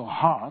affect your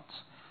heart,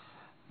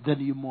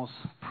 then you must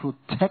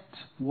protect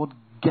what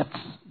gets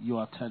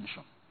your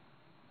attention.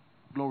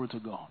 Glory to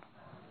God.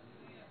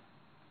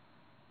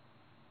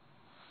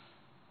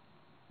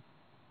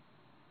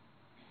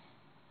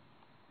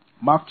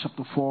 Mark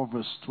chapter 4,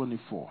 verse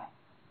 24.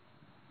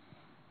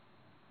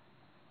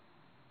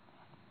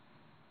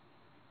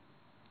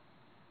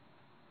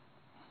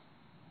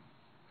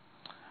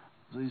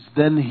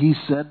 Then he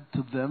said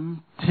to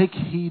them, take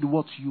heed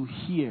what you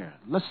hear.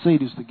 Let's say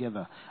this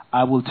together.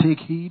 I will take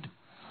heed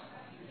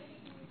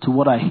to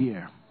what I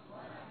hear.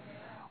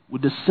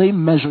 With the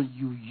same measure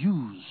you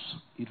use,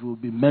 it will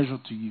be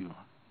measured to you.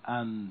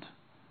 And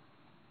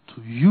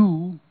to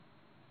you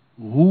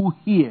who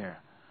hear,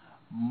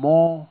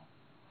 more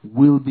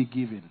will be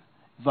given.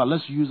 But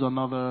let's use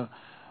another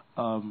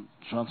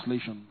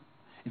translation.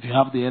 If you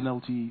have the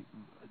NLT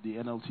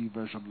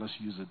version, let's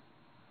use it.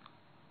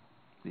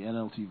 The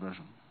NLT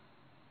version.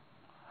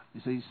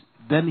 It says,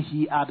 then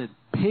he added,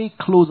 pay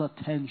close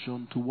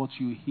attention to what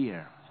you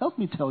hear. Help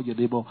me tell your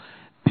neighbor,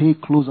 pay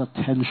close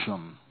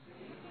attention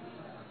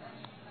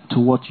to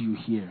what you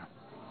hear.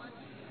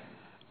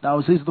 Now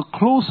it says, the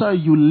closer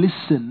you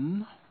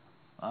listen,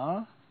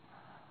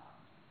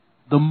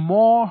 the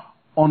more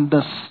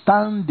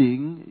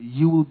understanding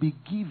you will be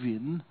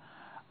given,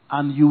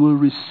 and you will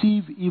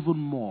receive even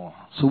more.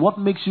 So what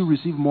makes you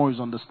receive more is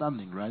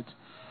understanding, right?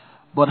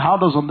 But how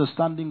does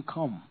understanding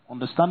come?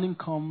 Understanding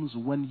comes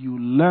when you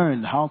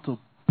learn how to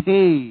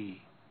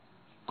pay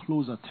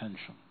close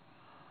attention.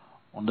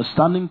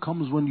 Understanding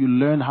comes when you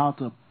learn how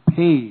to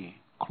pay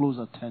close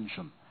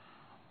attention.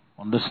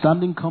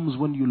 Understanding comes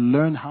when you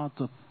learn how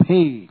to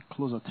pay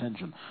close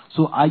attention.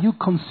 So are you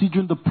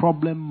considering the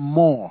problem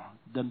more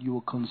than you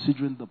are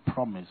considering the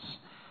promise?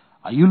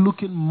 Are you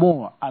looking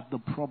more at the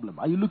problem?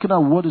 Are you looking at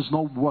what is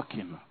not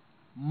working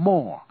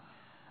more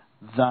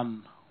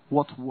than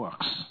what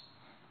works?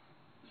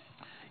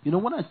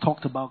 When I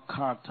talked about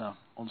character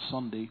on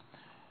Sunday,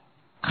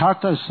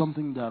 character is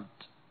something that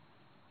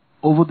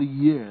over the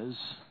years,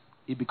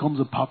 it becomes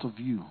a part of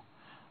you.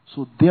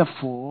 So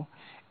therefore,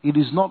 it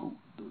is not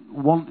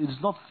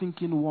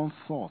thinking one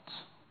thought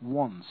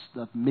once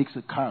that makes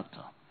a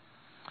character.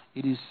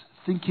 It is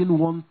thinking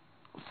one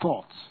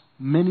thought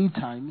many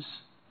times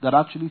that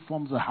actually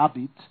forms a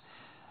habit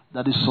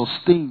that is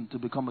sustained to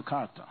become a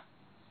character.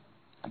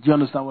 Do you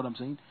understand what I'm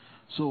saying?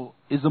 So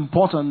it's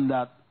important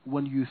that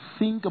when you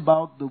think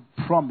about the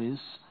promise,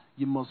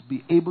 you must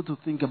be able to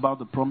think about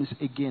the promise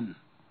again.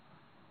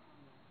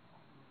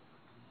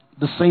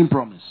 The same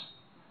promise.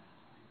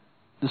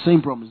 The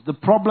same promise. The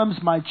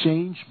problems might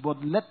change,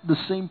 but let the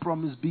same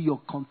promise be your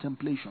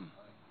contemplation.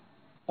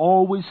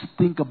 Always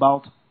think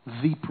about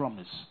the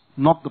promise,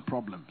 not the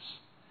problems.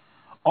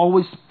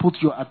 Always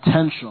put your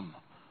attention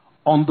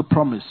on the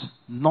promise,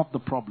 not the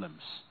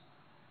problems.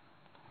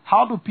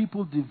 How do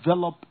people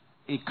develop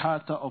a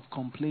character of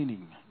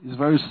complaining? It's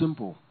very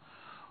simple.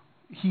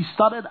 He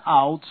started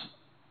out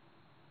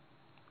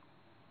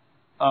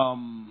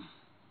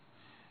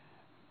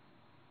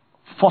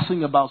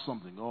fussing about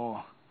something,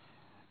 or,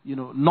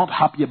 not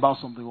happy about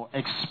something, or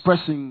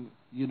expressing,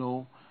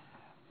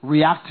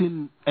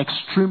 reacting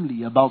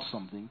extremely about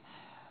something.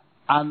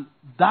 And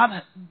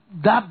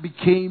that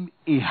became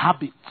a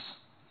habit.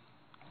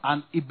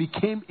 And it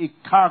became a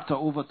character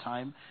over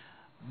time,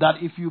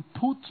 that if you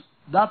put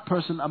that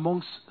person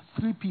amongst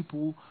 3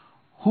 people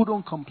who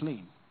don't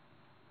complain,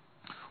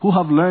 who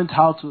have learned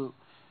how to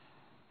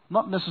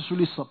not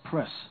necessarily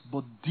suppress,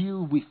 but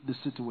deal with the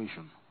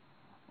situation.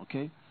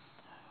 Okay?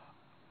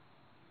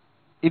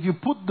 If you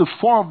put the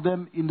 4 of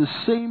them in the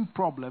same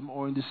problem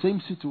or in the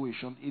same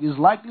situation, it is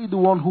likely the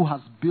one who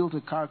has built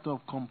a character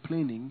of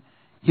complaining,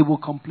 he will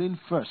complain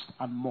first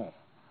and more.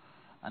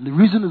 And the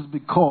reason is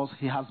because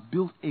he has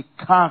built a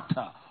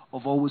character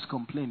of always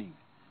complaining.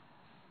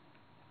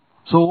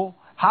 So,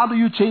 how do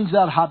you change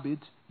that habit?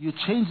 You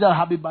change that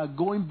habit by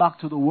going back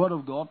to the Word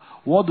of God.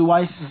 What do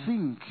I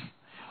think?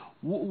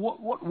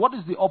 What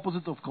is the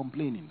opposite of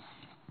complaining?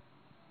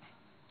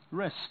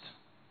 Rest.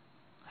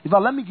 In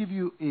fact, let me give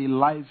you a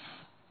live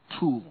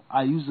tool.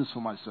 I use this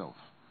for myself.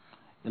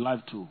 A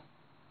live tool.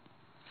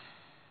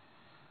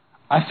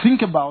 I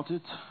think about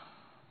it,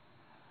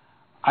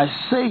 I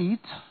say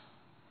it,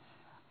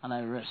 and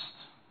I rest.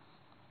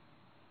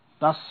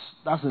 That's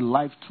a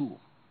live tool.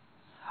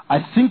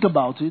 I think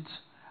about it,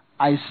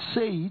 I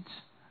say it,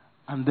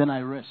 and then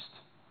I rest.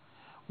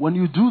 When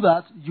you do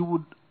that,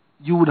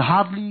 you would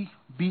hardly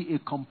be a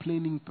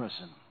complaining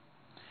person.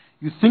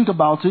 You think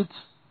about it,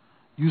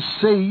 you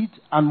say it,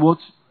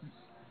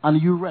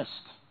 and you rest.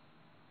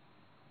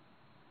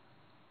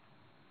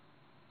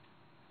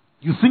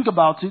 You think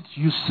about it,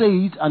 you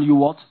say it, and you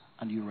what?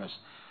 And you rest.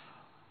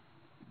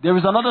 There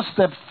is another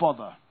step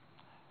further.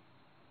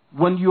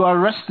 When you are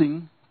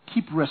resting,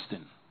 keep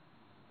resting.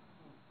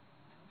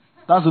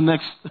 That's the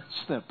next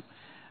step.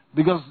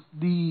 Because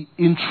the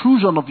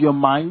intrusion of your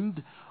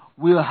mind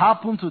will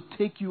happen to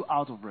take you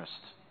out of rest.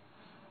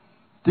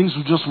 Things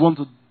will just want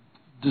to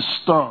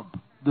disturb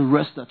the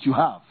rest that you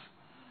have.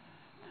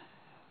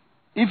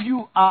 If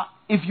you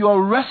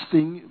are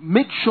resting,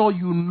 make sure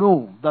you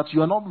know that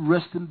you are not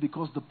resting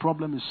because the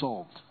problem is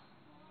solved.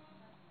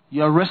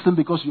 You are resting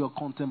because you are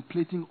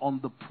contemplating on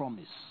the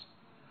promise,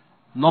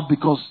 not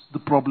because the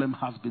problem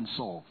has been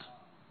solved.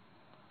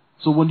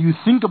 So when you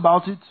think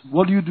about it,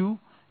 what do?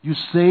 You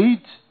say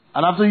it,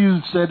 and after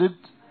you've said it,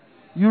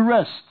 you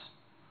rest.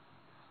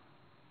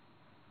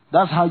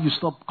 That's how you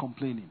stop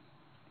complaining.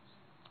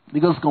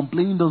 Because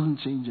complaining doesn't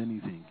change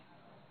anything.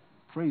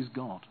 Praise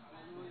God.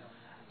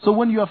 So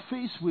when you are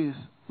faced with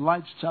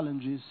life's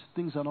challenges,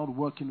 things are not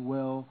working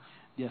well,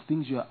 there are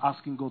things you are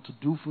asking God to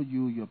do for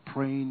you, you're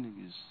praying,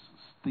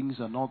 things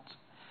are not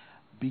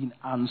being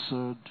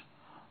answered,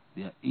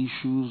 there are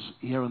issues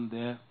here and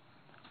there,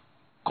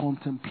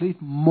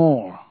 contemplate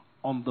more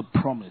on the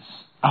promise.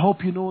 I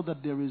hope you know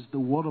that there is the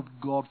Word of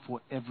God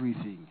for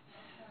everything.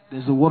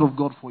 There's the Word of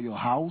God for your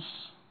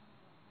house.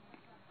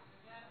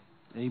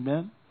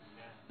 Amen.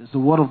 There's the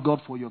Word of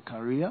God for your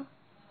career.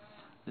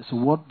 There's the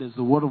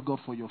Word of God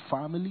for your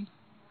family.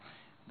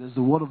 There's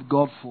the Word of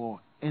God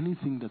for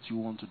anything that you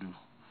want to do.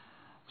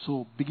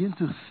 So begin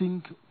to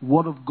think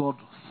Word of God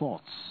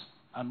thoughts.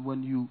 And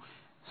when you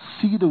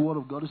see the Word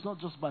of God, it's not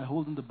just by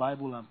holding the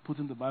Bible and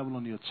putting the Bible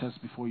on your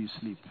chest before you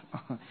sleep.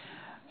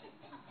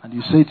 And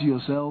you say to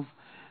yourself,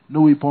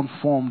 no weapon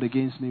formed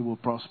against me will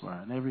prosper.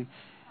 And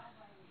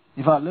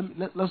in fact,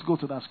 let's go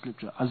to that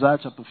scripture. Isaiah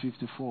chapter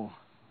 54,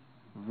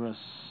 verse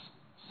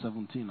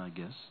 17, I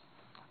guess.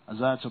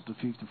 Isaiah chapter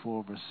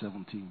 54, verse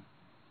 17.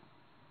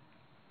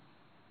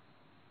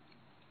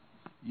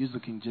 Use the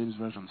King James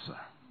Version, sir.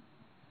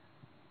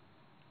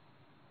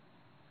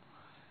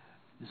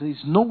 It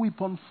says, no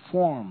weapon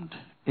formed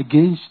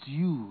against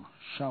you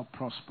shall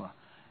prosper.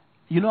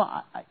 You know,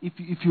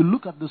 if you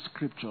look at the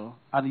scripture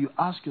and you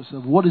ask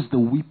yourself, what is the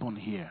weapon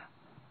here?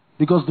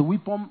 Because the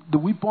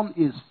weapon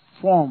is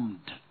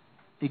formed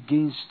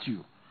against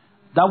you.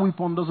 That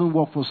weapon doesn't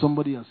work for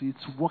somebody else.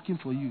 It's working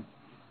for you.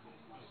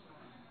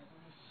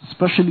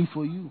 Especially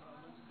for you.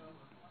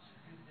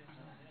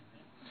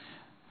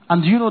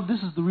 And you know,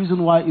 this is the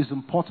reason why it's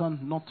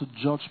important not to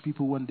judge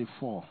people when they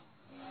fall.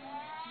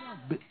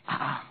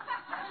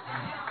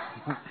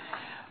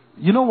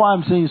 You know why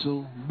I'm saying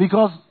so?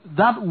 Because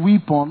that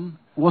weapon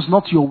was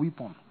not your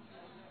weapon.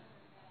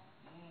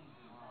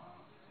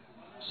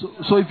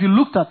 So if you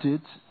looked at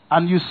it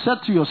and you said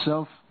to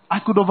yourself, I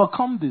could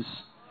overcome this.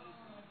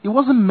 It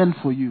wasn't meant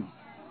for you.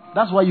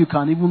 That's why you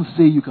can't even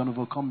say you can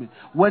overcome it.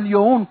 When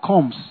your own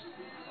comes,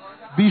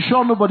 be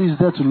sure nobody is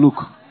there to look.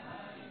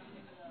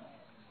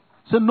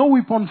 So no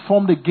weapon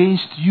formed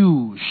against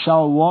you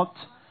shall what?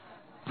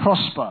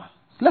 Prosper.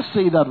 Let's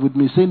say that with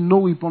me. Say, no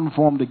weapon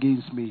formed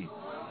against me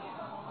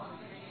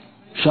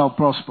shall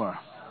prosper.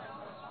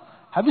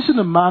 Have you seen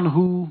a man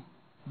who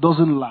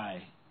doesn't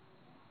lie,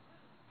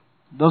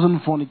 doesn't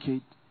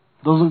fornicate,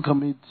 doesn't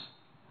commit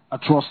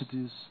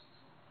atrocities,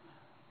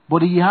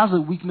 but he has a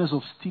weakness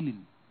of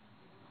stealing?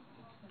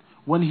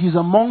 When he's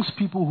amongst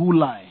people who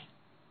lie,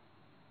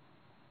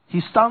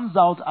 he stands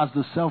out as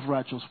the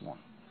self-righteous one.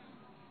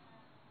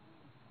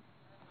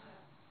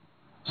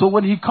 So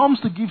when he comes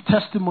to give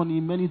testimony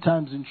many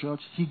times in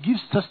church, he gives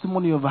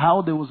testimony of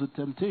how there was a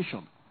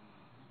temptation,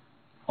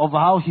 of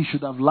how he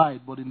should have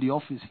lied, but in the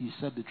office he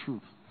said the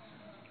truth.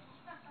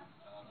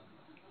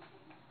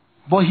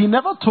 But he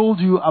never told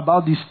you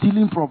about the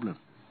stealing problem.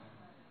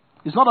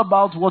 It's not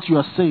about what you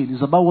are saying,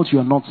 it's about what you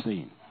are not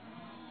saying.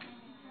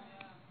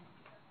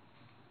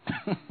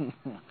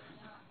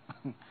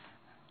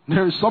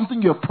 There is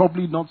something you're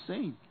probably not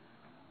saying.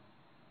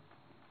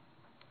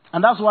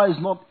 And that's why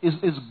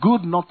it's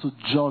good not to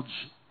judge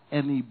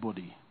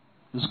anybody.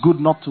 It's good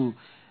not to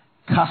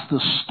cast a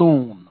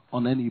stone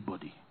on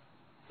anybody.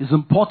 It's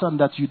important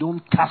that you don't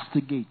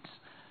castigate.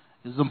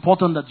 It's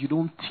important that you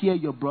don't tear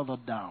your brother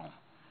down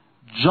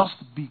just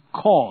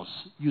because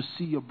you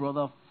see your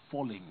brother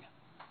falling.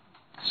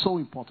 So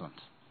important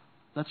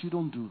that you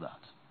don't do that.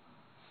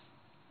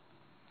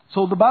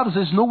 So the Bible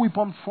says, no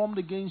weapon formed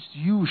against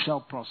you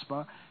shall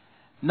prosper.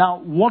 Now,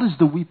 what is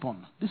the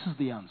weapon? This is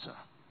the answer.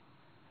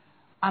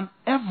 And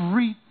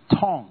every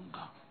tongue,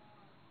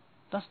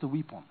 that's the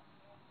weapon.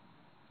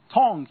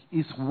 Tongue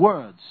is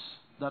words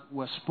that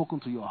were spoken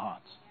to your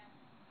heart.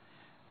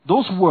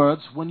 Those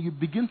words, when you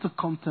begin to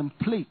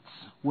contemplate,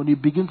 when you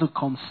begin to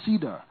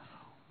consider,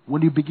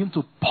 when you begin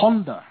to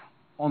ponder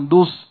on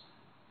those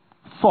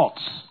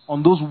thoughts,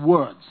 on those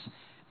words,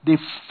 they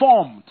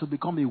form to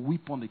become a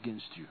weapon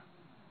against you.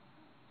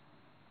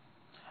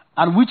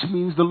 And which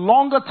means the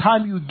longer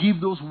time you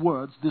give those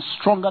words, the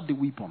stronger the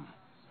weapon.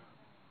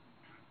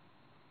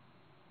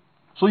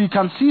 So you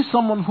can see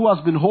someone who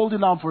has been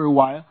holding out for a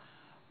while,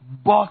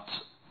 but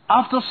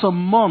after some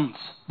months,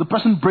 the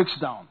person breaks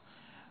down.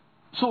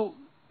 So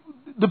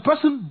the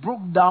person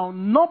broke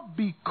down not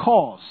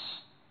because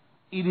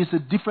it is a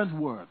different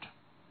word,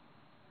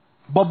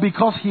 but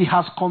because he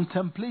has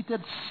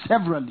contemplated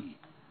severally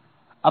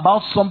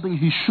about something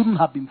he shouldn't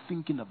have been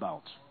thinking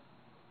about.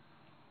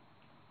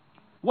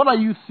 What are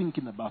you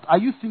thinking about? Are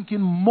you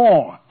thinking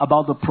more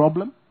about the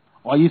problem,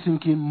 or are you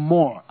thinking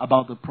more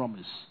about the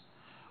promise?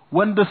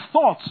 When the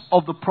thoughts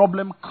of the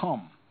problem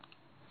come,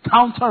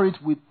 counter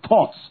it with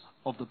thoughts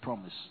of the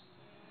promise.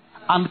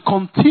 And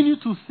continue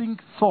to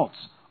think thoughts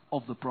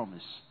of the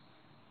promise.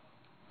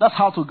 That's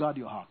how to guard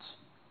your heart.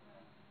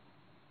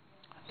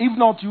 If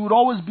not, you would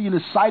always be in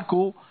a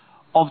cycle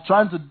of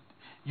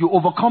you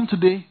overcome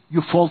today,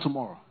 you fall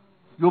tomorrow.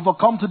 You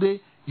overcome today,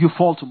 you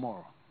fall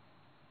tomorrow.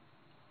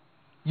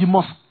 You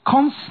must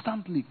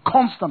constantly,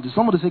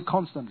 somebody say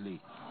constantly.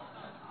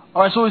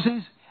 Alright, so it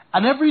says,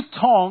 and every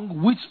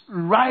tongue which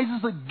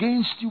rises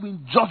against you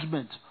in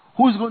judgment,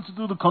 who is going to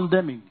do the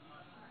condemning?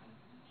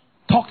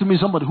 Talk to me,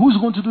 somebody. Who is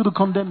going to do the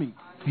condemning?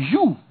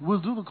 You will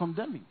do the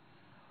condemning.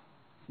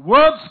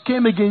 Words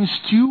came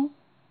against you,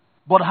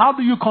 but how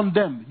do you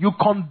condemn? You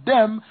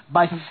condemn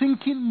by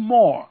thinking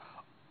more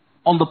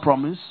on the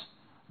promise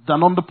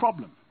than on the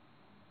problem.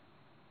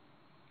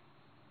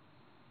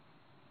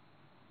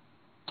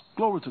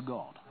 Glory to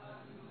God.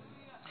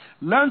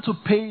 Learn to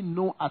pay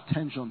no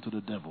attention to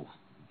the devil.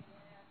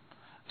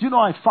 Do you know,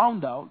 I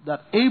found out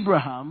that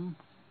Abraham,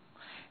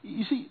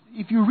 you see,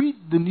 if you read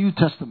the New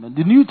Testament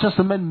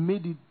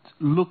made it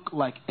look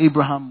like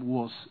Abraham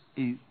was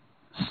a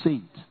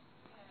saint.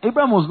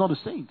 Abraham was not a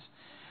saint.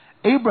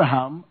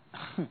 Abraham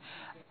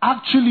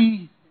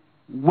actually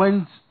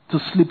went to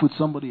sleep with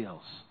somebody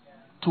else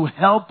to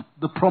help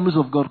the promise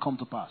of God come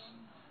to pass.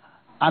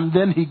 And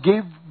then he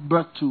gave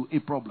birth to a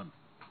problem.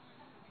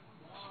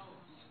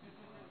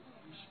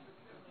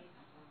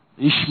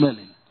 Ishmael.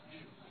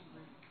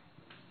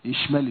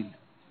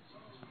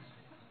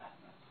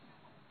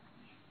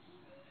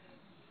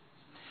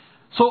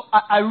 So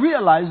I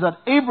realized that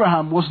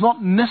Abraham was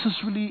not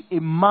necessarily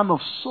a man of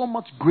so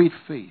much great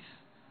faith,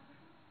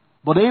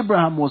 but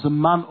Abraham was a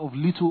man of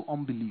little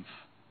unbelief.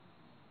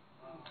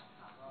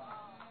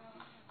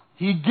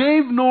 He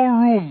gave no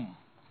room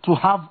to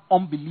have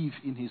unbelief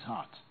in his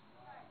heart.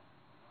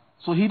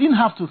 So he didn't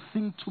have to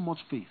think too much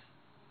faith.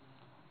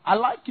 I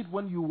like it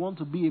when you want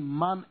to be a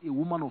man, a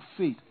woman of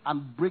faith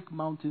and break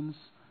mountains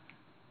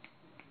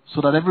so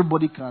that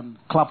everybody can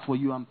clap for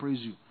you and praise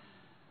you.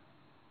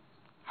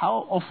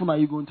 How often are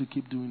you going to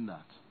keep doing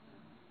that?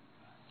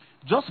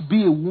 Just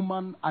be a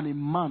woman and a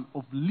man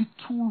of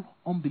little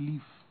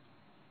unbelief.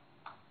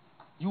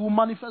 You will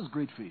manifest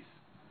great faith.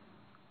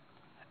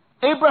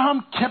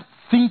 Abraham kept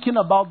thinking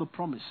about the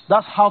promise.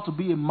 That's how to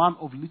be a man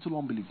of little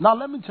unbelief. Now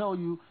let me tell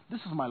you,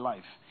 this is my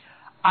life.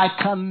 I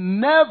can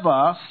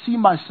never see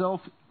myself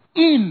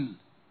in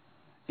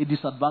a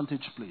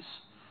disadvantaged place.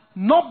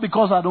 Not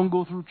because I don't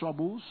go through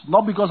troubles,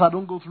 not because I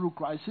don't go through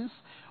crisis,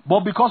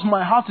 but because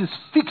my heart is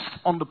fixed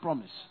on the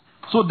promise.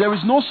 So there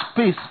is no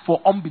space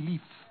for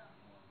unbelief,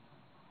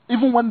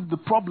 even when the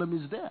problem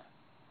is there.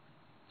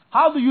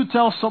 How do you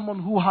tell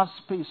someone who has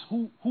space,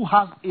 who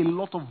has a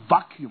lot of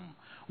vacuum,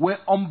 where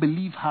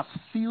unbelief has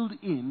filled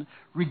in,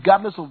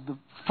 regardless of the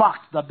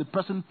fact that the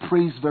person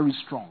prays very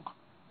strong?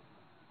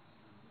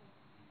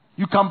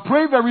 You can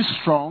pray very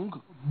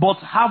strong, but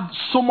have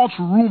so much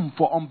room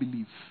for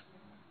unbelief.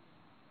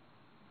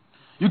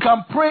 You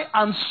can pray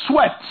and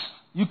sweat.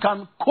 You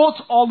can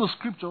quote all the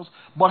scriptures,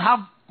 but have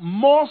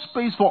more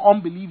space for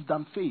unbelief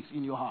than faith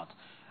in your heart.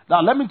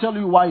 Now, let me tell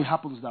you why it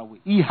happens that way.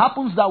 It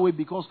happens that way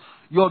because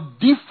your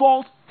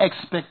default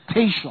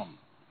expectation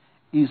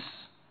is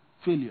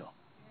failure.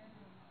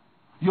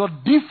 Your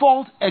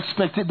default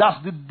expectation,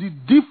 that's the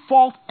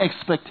default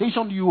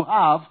expectation you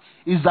have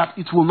is that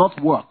it will not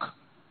work.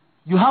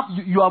 You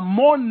are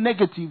more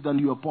negative than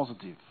you are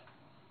positive.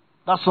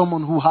 That's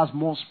someone who has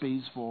more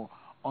space for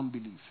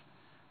unbelief.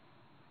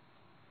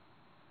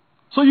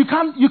 So you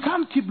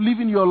can't keep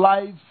living your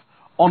life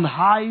on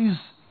highs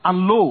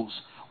and lows.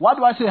 Why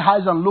do I say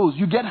highs and lows?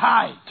 You get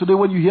high today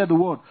when you hear the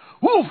word.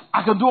 Woof!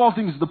 I can do all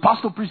things. The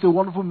pastor preached a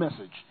wonderful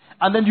message.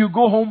 And then you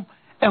go home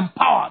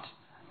empowered.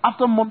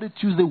 After Monday,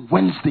 Tuesday,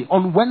 Wednesday.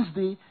 On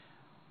Wednesday,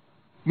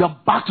 you're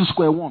back to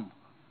square one.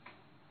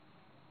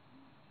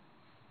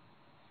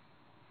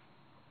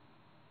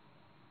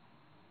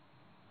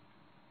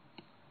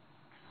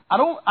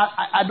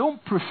 I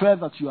don't prefer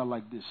that you are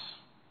like this.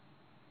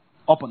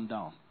 Up and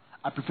down.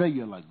 I prefer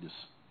you are like this.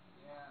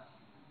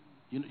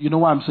 You know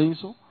why I'm saying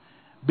so?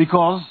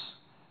 Because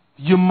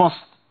you must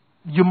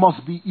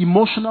be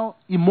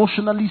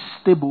emotionally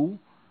stable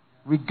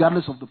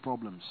regardless of the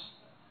problems.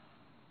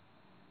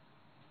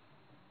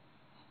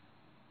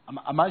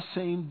 Am I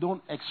saying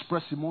don't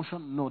express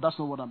emotion? No, that's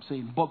not what I'm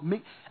saying. But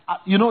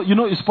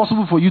it's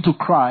possible for you to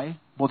cry,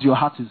 but your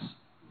heart is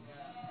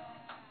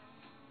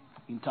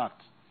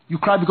intact. You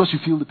cry because you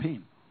feel the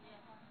pain.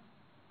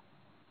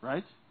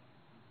 Right?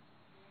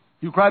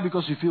 You cry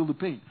because you feel the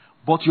pain.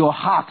 But your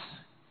heart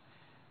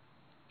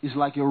is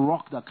like a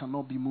rock that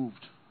cannot be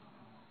moved.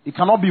 It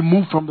cannot be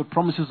moved from the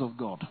promises of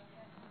God.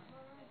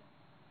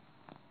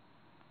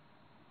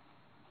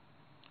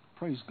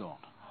 Praise God.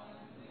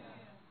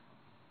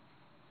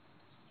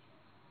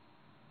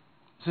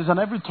 It says, and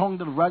every tongue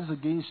that rises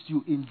against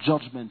you in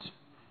judgment,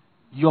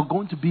 you're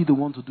going to be the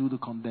one to do the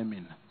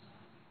condemning.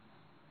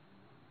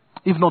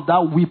 If not,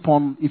 that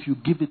weapon, if you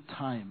give it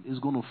time, is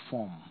going to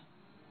form.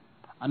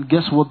 And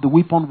guess what? The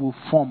weapon will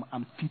form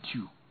and fit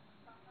you.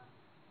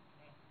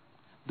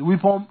 The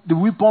weapon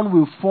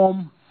will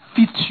form,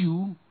 fit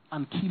you,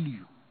 and kill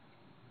you.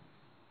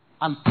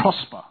 And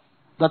prosper.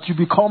 That you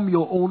become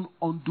your own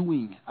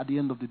undoing at the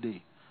end of the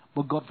day.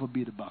 But God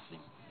forbid a bad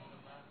thing.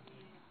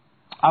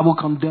 I will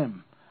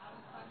condemn.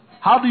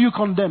 How do you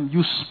condemn?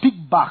 You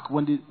speak back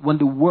when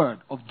the word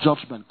of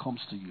judgment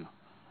comes to you.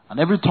 And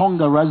every tongue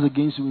that rises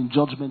against you in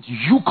judgment,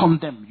 you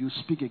condemn. You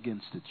speak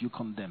against it. You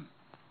condemn.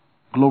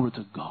 Glory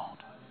to God.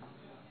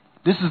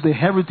 This is the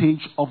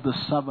heritage of the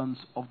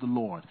servants of the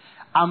Lord.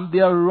 And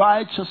their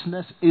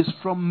righteousness is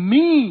from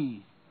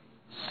me,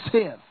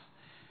 saith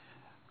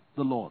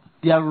the Lord.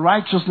 Their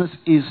righteousness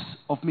is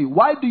of me.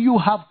 Why do you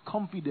have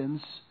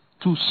confidence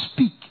to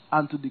speak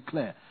and to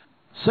declare?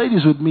 Say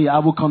this with me. I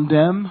will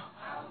condemn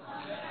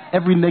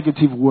every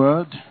negative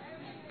word,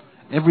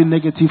 every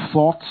negative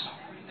thought.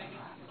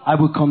 I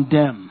will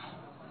condemn.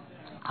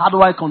 How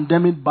do I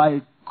condemn it?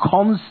 By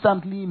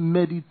constantly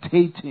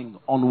meditating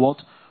on what?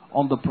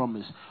 On the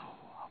promise.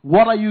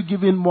 What are you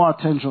giving more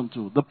attention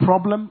to? The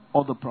problem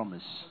or the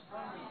promise?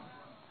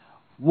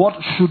 What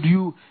should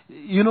you...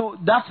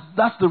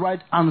 that's the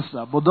right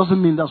answer, but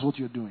doesn't mean that's what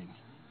you're doing.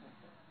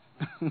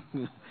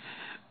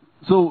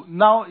 So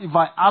now if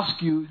I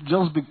ask you,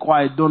 just be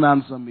quiet, don't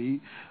answer me,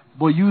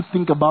 but you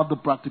think about the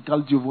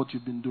practicality of what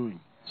you've been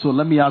doing. So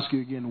let me ask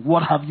you again,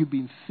 what have you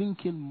been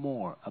thinking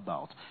more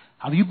about?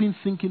 Have you been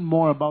thinking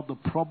more about the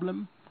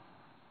problem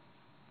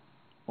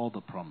or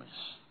the promise?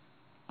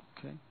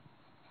 Okay.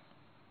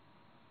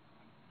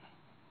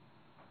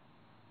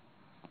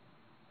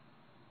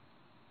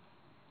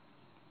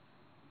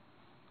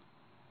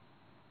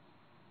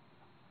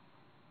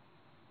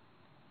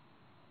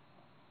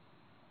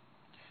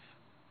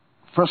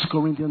 1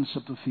 Corinthians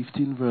chapter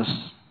 15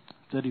 verse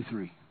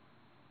 33.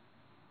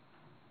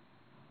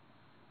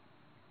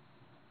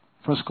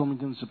 1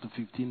 Corinthians chapter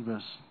 15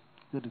 verse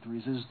 33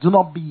 it says, do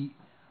not be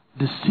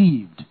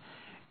deceived.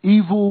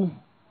 Evil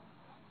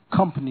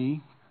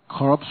company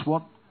corrupts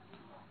what?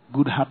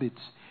 Good habits.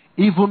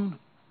 Even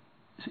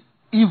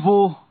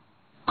evil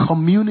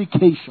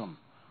communication,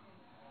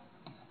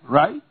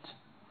 right?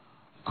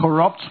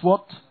 Corrupts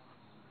what?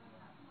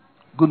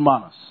 Good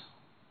manners,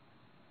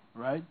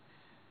 right?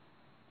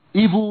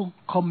 Evil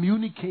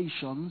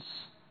communications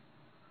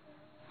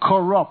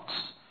corrupts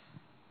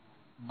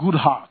good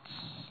hearts.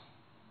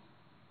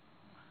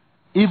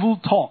 Evil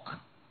talk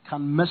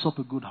can mess up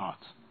a good heart.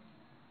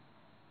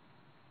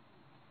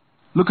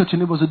 Look at your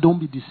neighbor and say, don't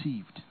be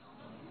deceived.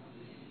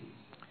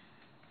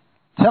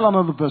 Tell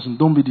another person,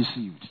 don't be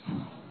deceived.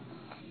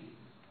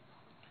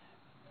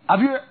 Have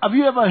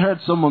you ever heard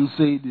someone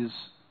say this?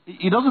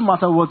 It doesn't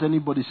matter what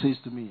anybody says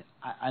to me.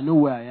 I know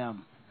where I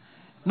am.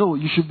 No,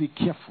 you should be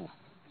careful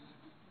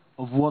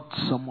of what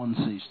someone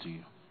says to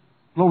you.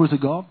 Glory to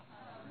God.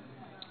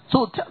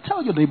 So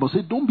tell your neighbor,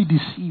 say, don't be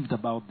deceived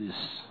about this.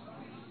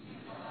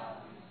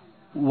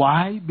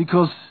 Why?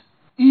 Because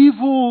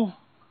evil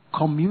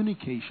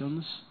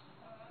communications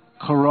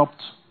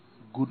corrupt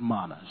good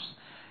manners.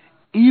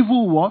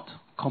 Evil what?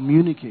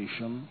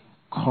 Communication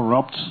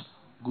corrupts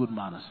good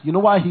manners. You know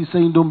why he's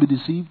saying don't be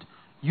deceived?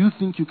 You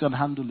think you can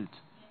handle it.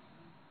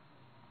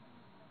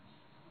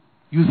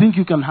 You think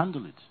you can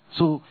handle it.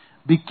 So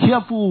be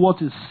careful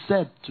what is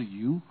said to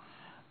you.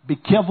 Be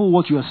careful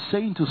what you are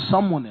saying to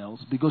someone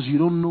else, because you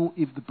don't know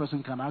if the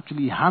person can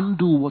actually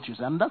handle what you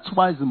say. And that's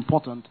why it's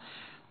important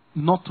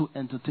not to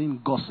entertain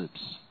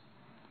gossips.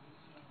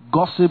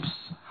 Gossips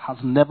has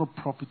never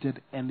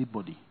profited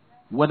anybody,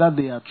 whether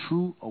they are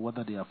true or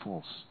whether they are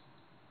false.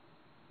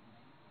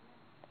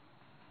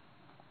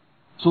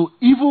 So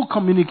evil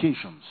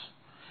communications.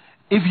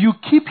 If you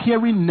keep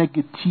hearing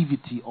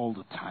negativity all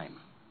the time,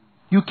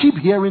 you keep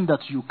hearing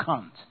that you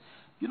can't.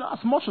 You know,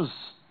 as much as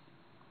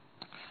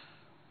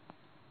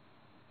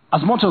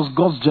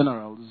God's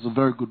General is a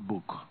very good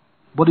book,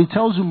 but it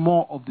tells you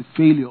more of the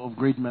failure of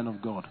great men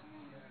of God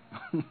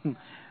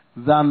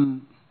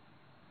than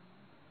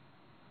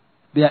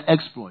their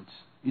exploits.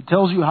 It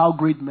tells you how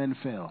great men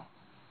fail.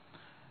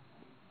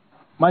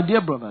 My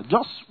dear brother,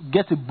 just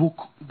get a book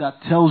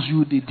that tells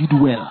you they did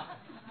well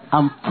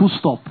and full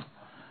stop.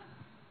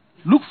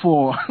 Look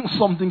for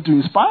something to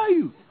inspire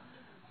you.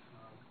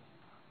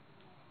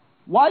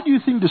 Why do you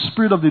think the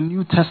spirit of the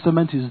New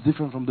Testament is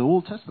different from the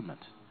Old Testament?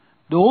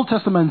 The Old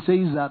Testament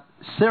says that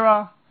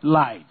Sarah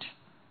lied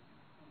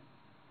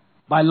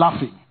by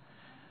laughing.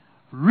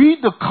 Read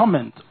the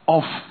comment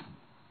of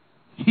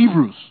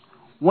Hebrews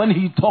when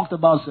he talked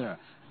about Sarah.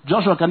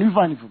 Joshua, can you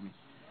find it for me?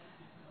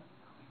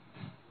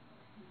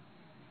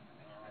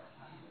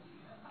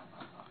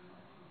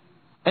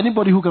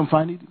 Anybody who can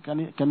find it?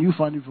 Can you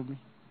find it for me?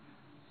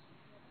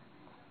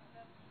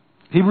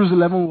 Hebrews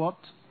 11 what?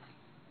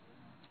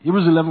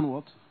 Hebrews 11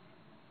 what?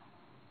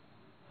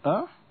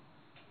 Huh?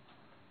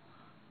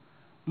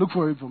 Look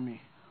for it for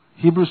me.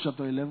 Hebrews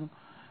chapter 11.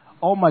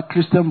 All my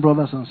Christian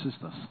brothers and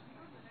sisters.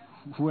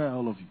 Where are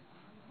all of you?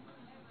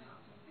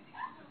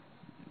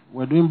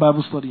 We're doing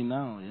Bible study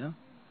now, yeah?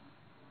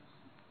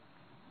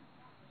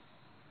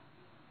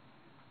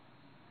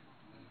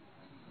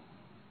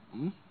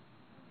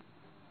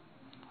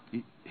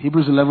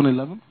 Hebrews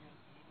 11:11.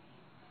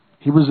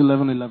 Hebrews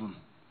 11:11.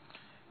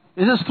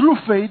 It says, through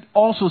faith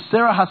also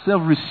Sarah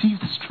herself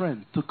received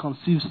strength to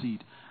conceive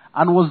seed,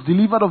 and was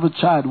delivered of a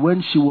child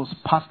when she was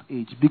past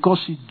age, because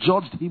she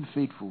judged him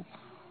faithful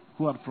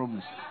who had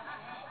promised.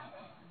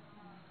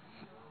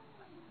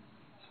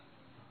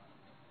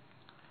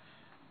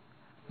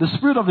 The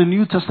spirit of the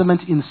New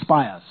Testament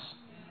inspires.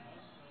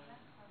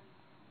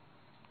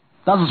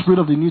 That's the spirit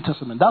of the New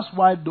Testament. That's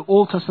why the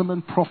Old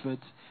Testament prophet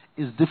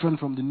is different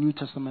from the New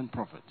Testament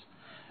prophet.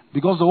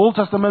 Because the Old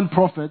Testament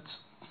prophet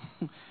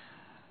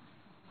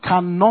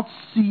cannot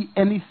see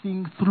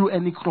anything through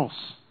any cross.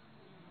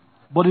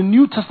 But the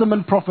New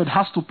Testament prophet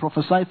has to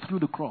prophesy through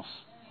the cross.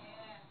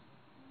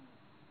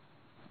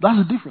 That's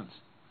the difference.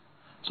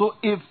 So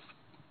if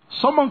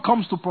someone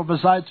comes to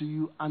prophesy to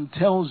you and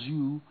tells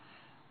you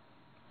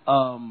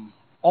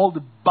all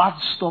the bad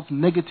stuff,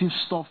 negative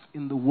stuff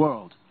in the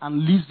world,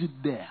 and leaves it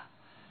there,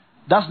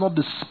 that's not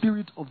the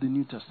spirit of the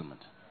New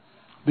Testament.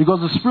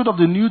 Because the spirit of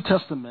the New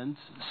Testament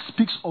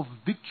speaks of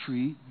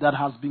victory that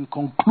has been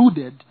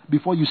concluded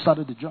before you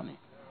started the journey.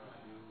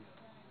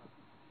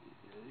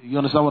 You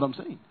understand what I'm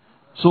saying?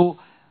 So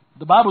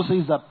the Bible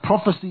says that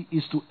prophecy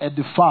is to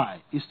edify,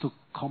 is to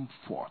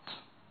comfort,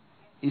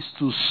 is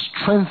to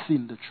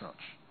strengthen the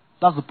church.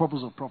 That's the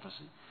purpose of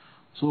prophecy.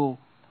 So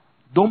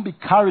don't be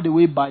carried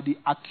away by the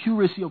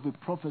accuracy of a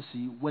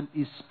prophecy when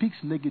it speaks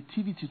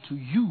negativity to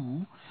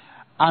you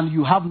and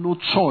you have no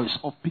choice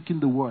of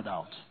picking the word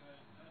out.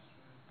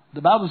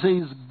 The Bible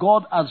says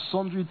God at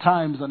sundry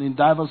times and in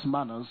diverse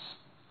manners,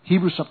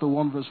 Hebrews chapter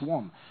 1 verse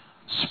 1,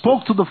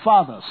 spoke to the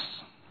fathers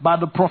by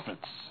the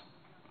prophets,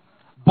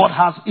 but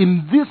has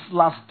in these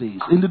last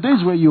days, in the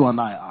days where you and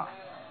I are,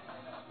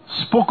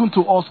 spoken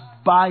to us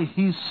by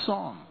his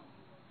Son.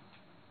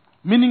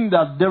 Meaning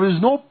that there is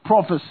no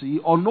prophecy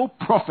or no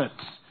prophet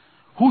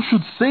who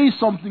should say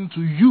something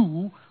to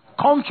you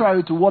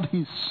contrary to what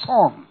his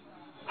Son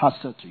has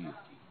said to you.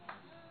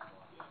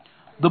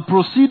 The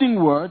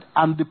proceeding word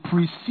and the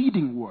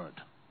preceding word.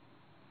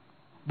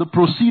 The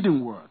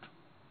proceeding word.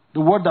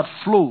 The word that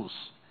flows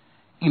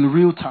in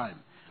real time.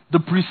 The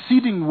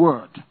preceding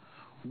word.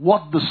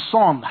 What the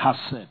Son has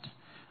said.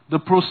 The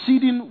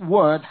proceeding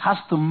word has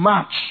to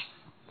match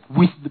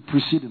with the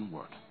preceding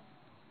word.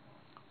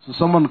 So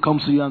someone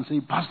comes to you and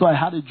says, Pastor, I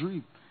had a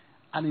dream.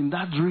 And in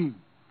that dream,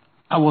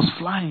 I was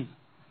flying.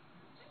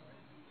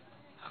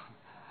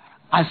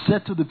 I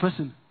said to the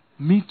person,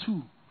 me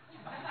too.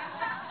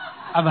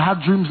 I've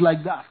had dreams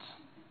like that.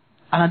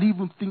 And I didn't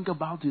even think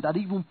about it. I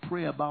didn't even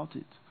pray about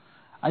it.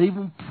 I didn't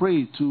even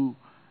pray to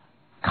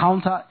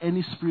counter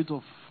any spirit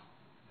of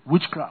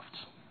witchcraft.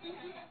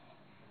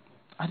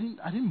 I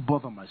didn't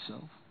bother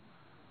myself.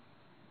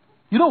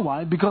 You know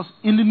why? Because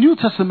in the New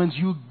Testament,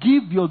 you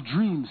give your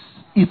dreams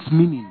its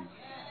meaning.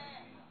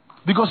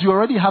 Because you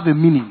already have a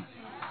meaning.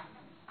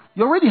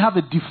 You already have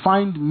a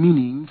defined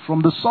meaning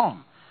from the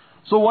Son.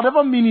 So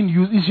whatever meaning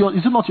is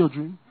it not your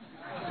dream?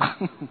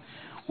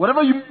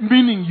 Whatever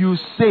meaning you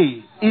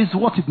say is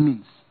what it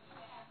means.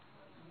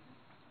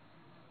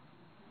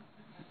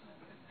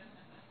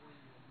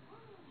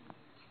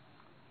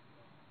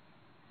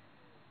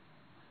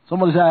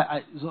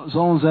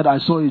 Someone said, I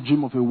saw a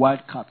dream of a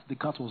white cat. The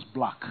cat was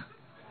black.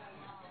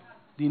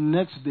 The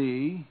next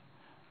day,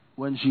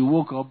 when she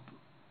woke up,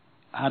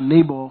 her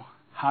neighbor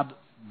had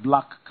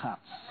black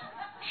cats.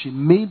 She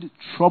made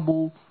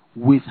trouble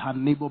with her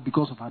neighbor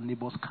because of her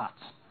neighbor's cat.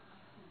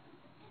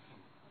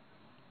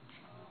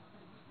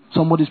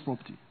 Somebody's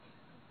property.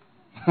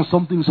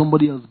 Something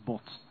somebody else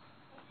bought.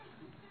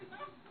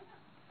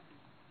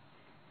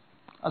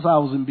 As I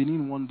was in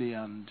Benin one day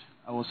and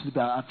I was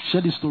sleeping, I've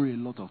shared this story a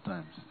lot of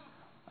times.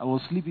 I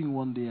was sleeping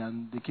one day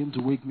and they came to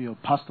wake me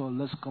up. Pastor,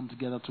 let's come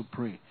together to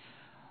pray.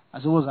 I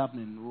said, what's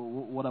happening?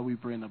 What are we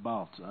praying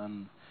about?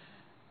 And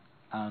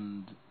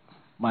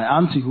my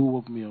auntie who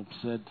woke me up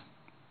said,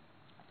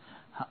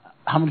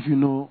 how many of you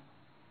know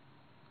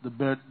the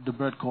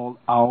bird called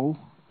owl?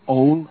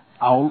 Owl.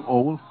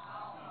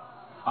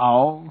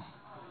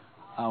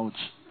 Ouch.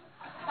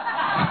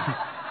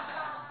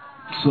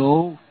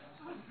 So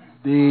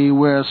they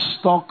were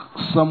stuck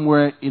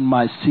somewhere in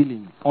my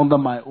ceiling, under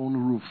my own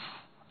roof.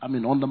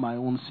 Under my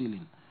own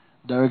ceiling.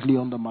 Directly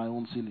under my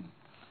own ceiling.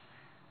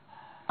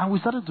 And we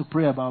started to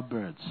pray about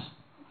birds.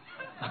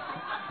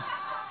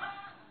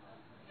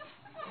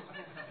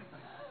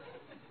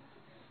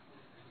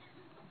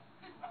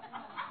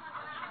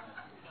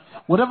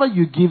 Whatever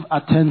you give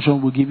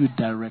attention will give you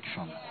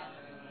direction.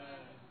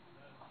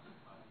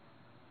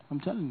 I'm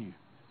telling you.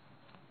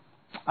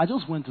 I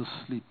just went to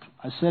sleep.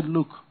 I said,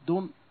 look,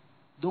 don't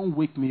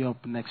wake me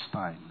up next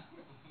time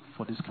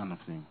for this kind of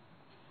thing.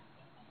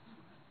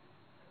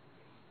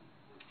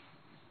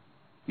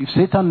 If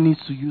Satan needs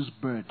to use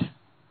bird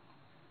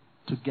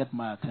to get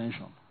my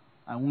attention,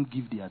 I won't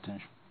give the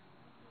attention.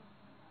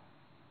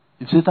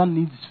 If Satan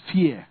needs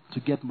fear to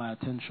get my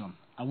attention,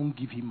 I won't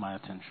give him my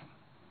attention.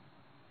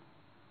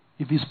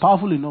 If he's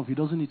powerful enough, he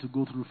doesn't need to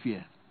go through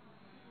fear.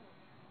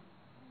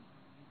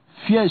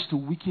 Fear is to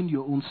weaken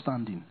your own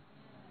standing.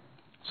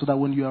 So that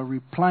when you are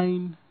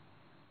replying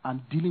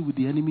and dealing with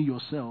the enemy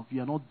yourself,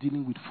 you are not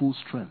dealing with full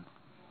strength.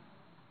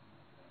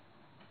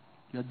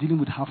 You are dealing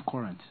with half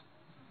current.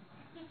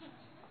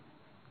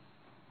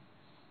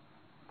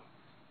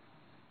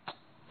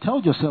 Tell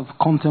yourself,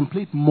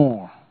 contemplate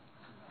more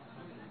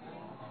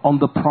on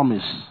the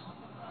promise,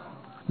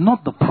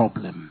 not the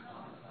problem.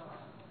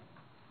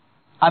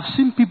 I've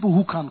seen people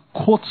who can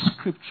quote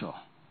scripture,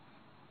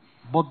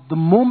 but the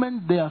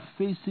moment they are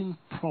facing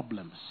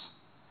problems,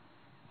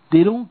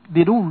 they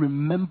don't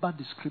remember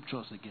the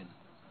scriptures again.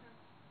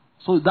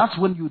 So that's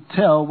when you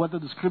tell whether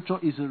the scripture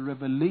is a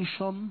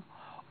revelation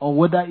or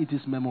whether it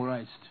is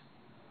memorized.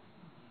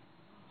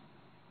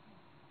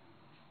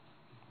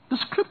 The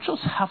scriptures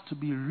have to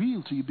be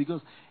real to you,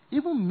 because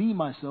even me,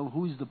 myself,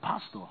 who is the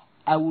pastor,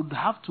 I would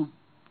have to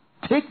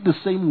take the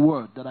same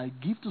word that I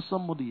give to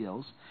somebody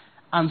else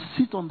and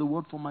sit on the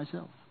word for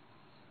myself.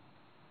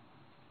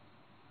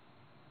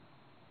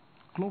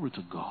 Glory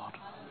to God.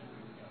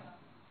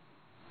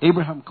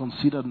 Abraham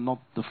considered not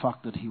the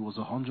fact that he was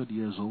 100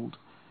 years old,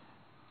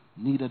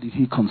 neither did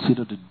he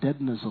consider the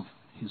deadness of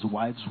his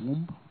wife's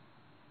womb.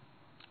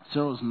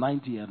 Sarah was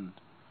 90 and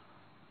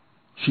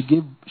she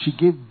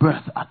gave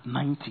birth at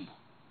 90.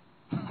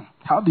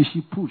 How did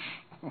she push?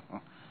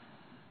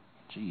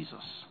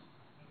 Jesus.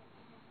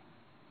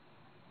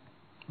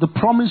 The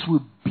promise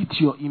will beat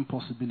your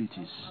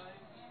impossibilities.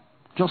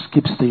 Just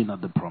keep staying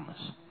at the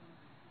promise.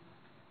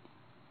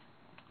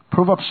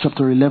 Proverbs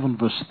chapter 11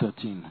 verse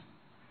 13.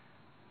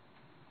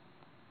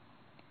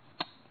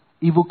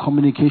 Evil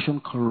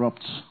communication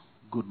corrupts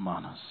good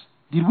manners.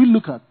 Did we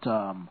look at...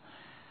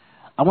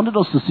 I wanted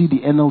us to see the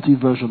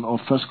NLT version of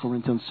 1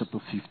 Corinthians chapter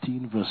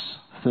 15 verse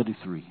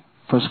 33.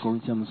 1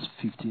 Corinthians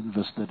 15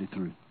 verse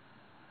 33.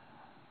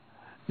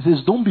 It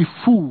says, don't be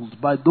fooled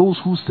by those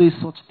who say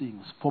such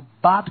things, for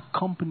bad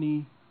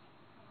company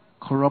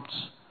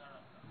corrupts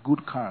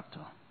good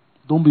character.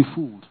 Don't be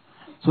fooled.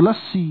 So let's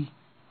see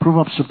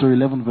Proverbs chapter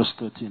 11 verse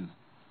 13.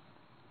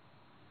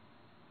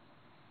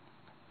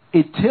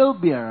 A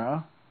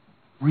talebearer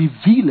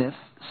revealeth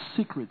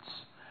secrets,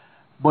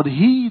 but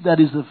he that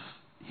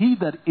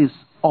is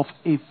of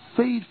a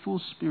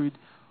faithful spirit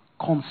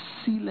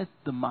concealeth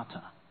the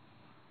matter.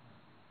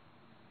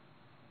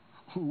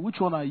 Which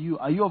one are you?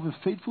 Are you of a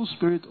faithful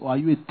spirit, or are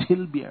you a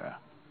talebearer?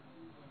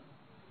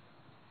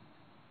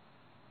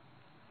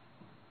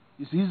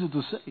 It's easy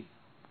to say.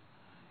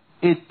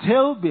 A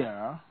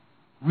talebearer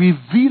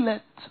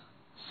revealeth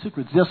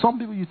secrets. There are some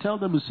people you tell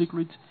them a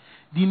secret,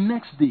 the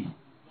next day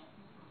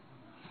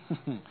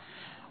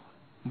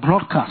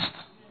broadcast,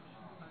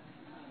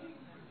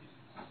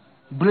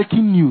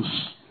 breaking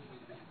news.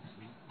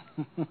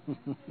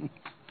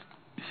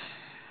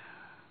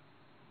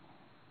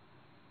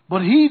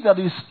 But he that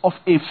is of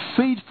a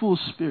faithful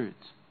spirit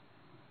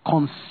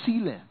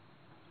concealeth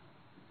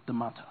the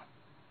matter.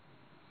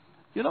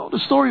 You know the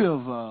story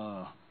of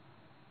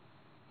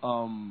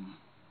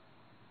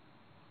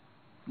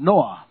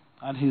Noah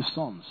and his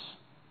sons.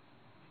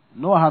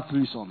 Noah had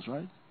 3 sons,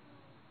 right?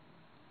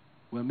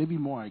 Well, maybe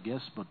more, I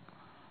guess, but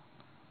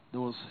there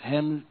was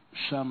Ham,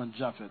 Shem, and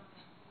Japheth.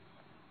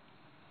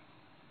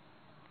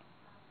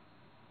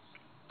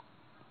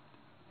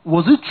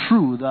 Was it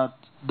true that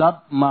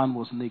that man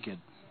was naked?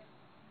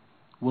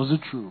 Was it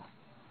true?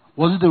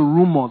 Was it a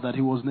rumor that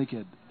he was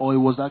naked? Or it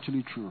was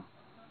actually true?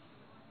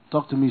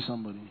 Talk to me,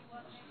 somebody.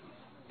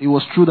 It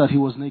was true that he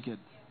was naked.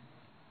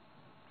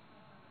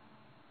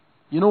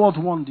 You know what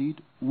one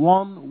did?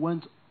 One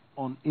went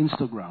on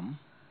Instagram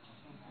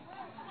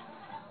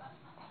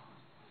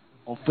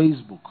or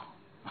Facebook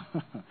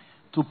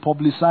to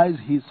publicize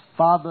his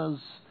father's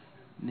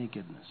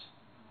nakedness.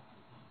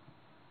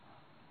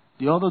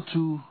 The other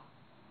two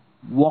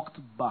walked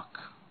back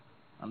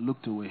and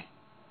looked away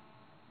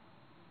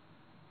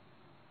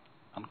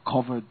and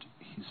covered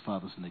his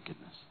father's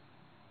nakedness.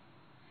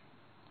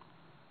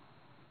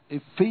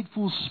 A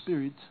faithful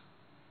spirit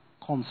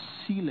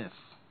concealeth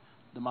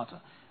the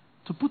matter.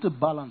 To put a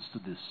balance to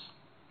this,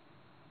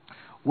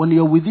 when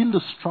you're within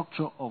the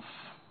structure of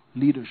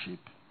leadership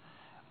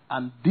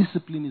and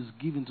discipline is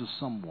given to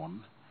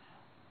someone,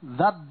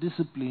 that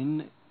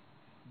discipline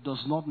does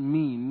not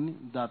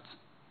mean that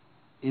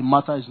a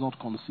matter is not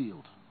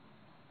concealed.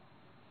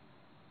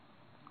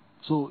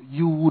 So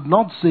you would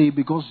not say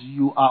because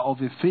you are of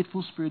a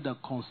faithful spirit that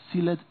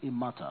concealeth a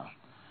matter,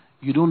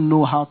 you don't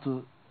know how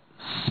to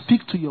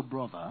speak to your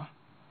brother,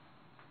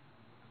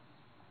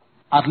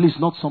 at least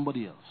not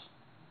somebody else.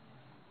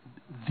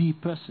 The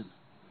person.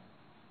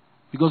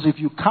 Because if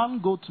you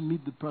can't go to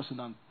meet the person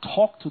and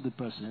talk to the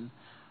person,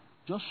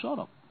 just shut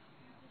up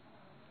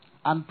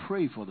and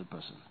pray for the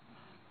person.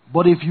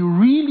 But if you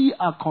really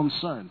are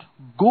concerned,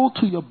 go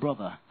to your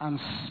brother and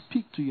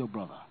speak to your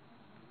brother.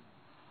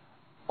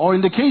 Or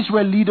in the case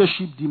where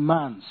leadership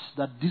demands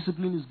that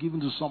discipline is given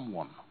to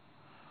someone,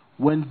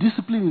 when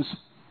discipline is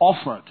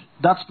offered,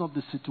 that's not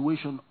the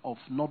situation of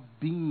not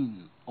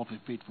being of a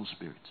faithful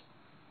spirit.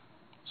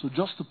 So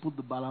just to put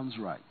the balance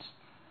right.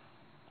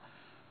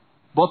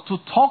 But to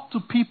talk to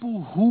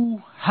people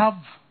who have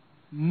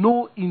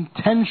no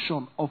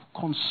intention of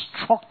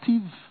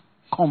constructive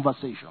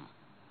conversation,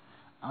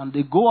 and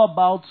they go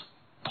about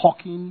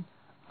talking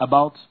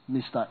about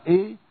Mr.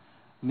 A,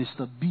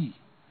 Mr. B,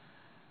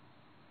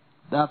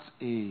 that's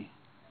a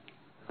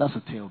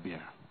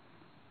talebearer.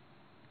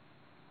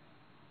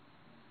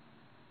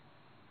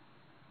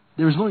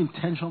 There is no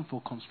intention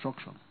for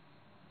construction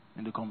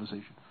in the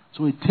conversation.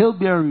 So a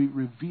talebearer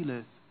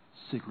revealeth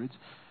secrets.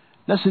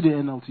 Let's see the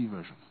NLT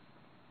version.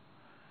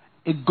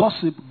 A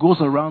gossip goes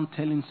around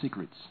telling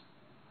secrets.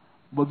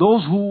 But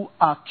those who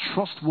are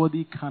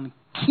trustworthy can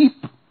keep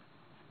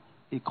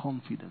a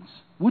confidence.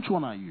 Which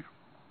one are you?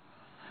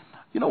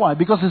 You know why?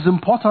 Because it's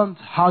important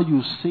how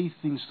you say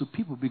things to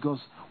people, because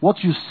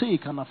what you say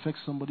can affect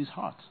somebody's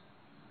heart.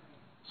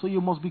 So you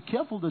must be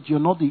careful that you're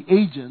not the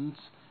agent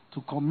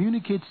to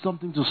communicate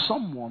something to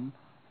someone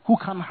who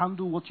can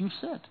handle what you've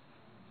said.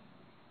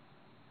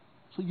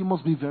 So you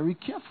must be very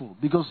careful,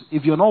 because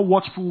if you're not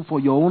watchful for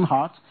your own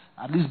heart,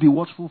 at least be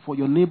watchful for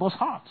your neighbor's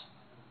heart.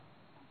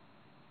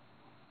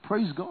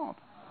 Praise God.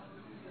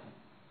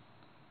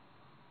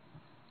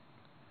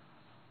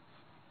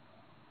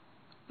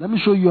 Let me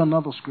show you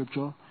another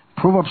scripture.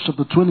 Proverbs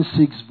chapter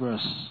 26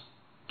 verse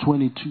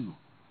 22.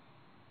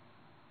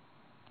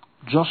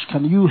 Josh,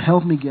 can you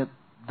help me get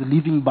the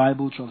Living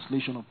Bible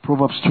translation of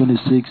Proverbs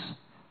 26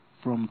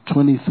 from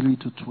 23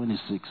 to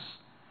 26?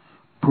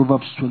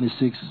 Proverbs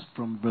 26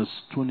 from verse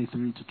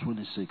 23 to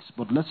 26.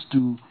 But let's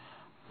do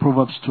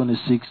Proverbs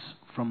 26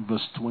 from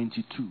verse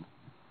 22.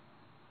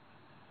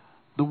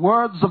 The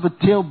words of a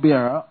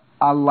talebearer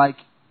are like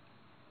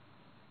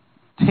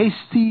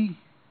tasty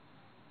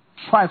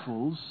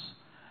trifles,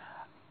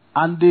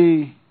 and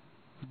they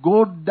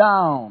go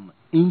down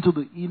into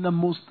the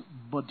innermost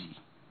body.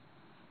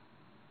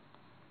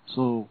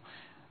 So,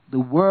 the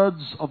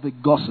words of a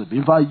gossip.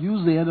 If I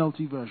use the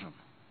NLT version,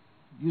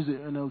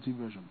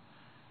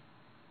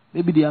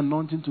 maybe the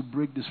anointing to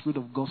break the spirit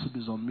of gossip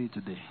is on me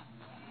today.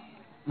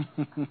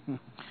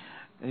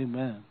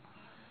 Amen.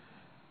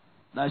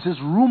 Now it says,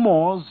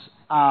 rumors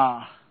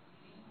are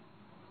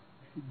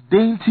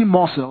dainty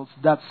morsels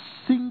that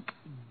sink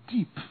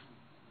deep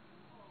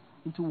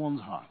into one's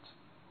heart.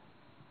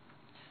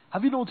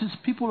 Have you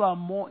noticed people are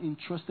more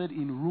interested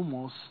in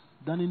rumors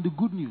than in the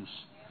good news?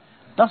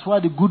 That's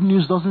why the good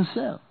news doesn't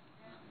sell.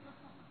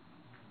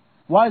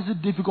 Why is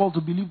it difficult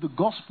to believe the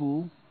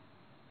gospel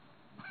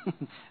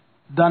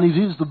than it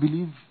is to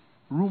believe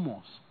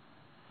rumors?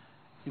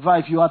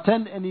 If you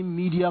attend any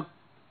media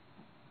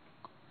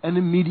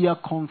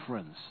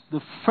conference, the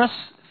first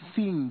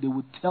thing they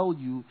would tell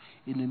you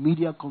in a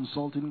media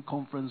consulting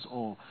conference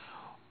or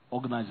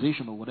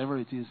organization or whatever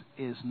it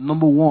is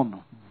number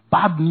one,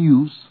 bad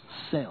news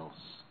sells.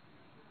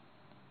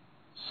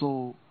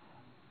 So,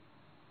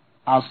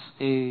 as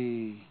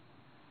a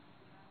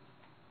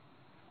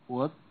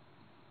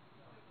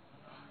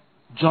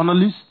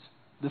journalist,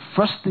 the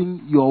first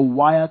thing you're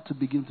wired to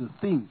begin to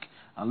think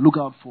and look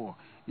out for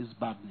is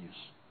bad news.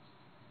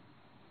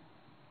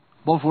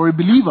 But for a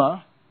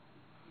believer,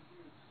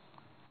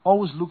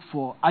 always look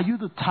for, are you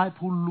the type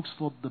who looks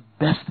for the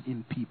best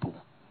in people?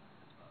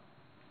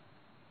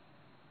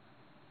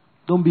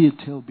 Don't be a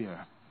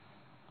talebearer.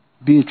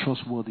 Be a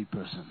trustworthy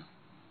person.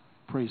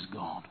 Praise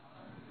God.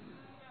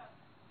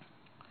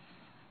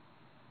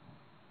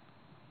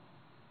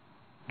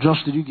 Josh,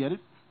 did you get it?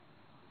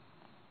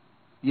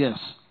 Yes.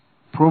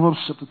 Proverbs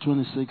chapter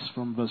 26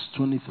 from verse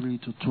 23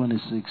 to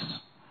 26.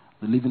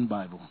 The Living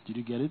Bible. Did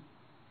you get it?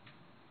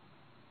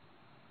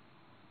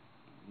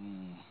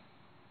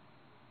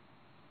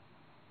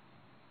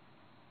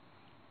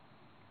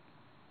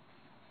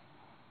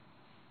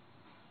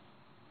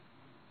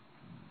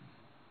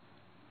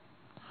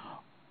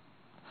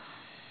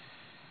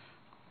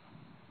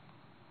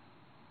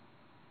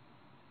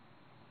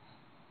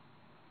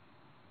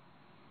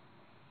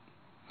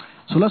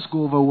 So let's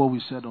go over what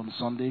we said on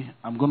Sunday.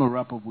 I'm going to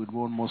wrap up with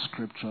one more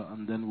scripture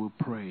and then we'll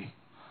pray.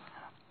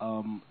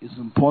 It's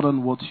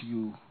important what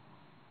you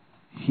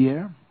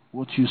hear,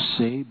 what you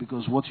say,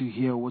 because what you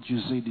hear, what you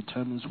say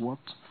determines what.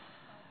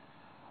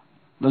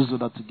 Let's do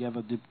that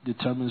together.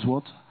 Determines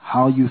what?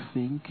 How you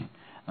think.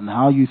 And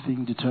how you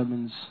think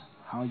determines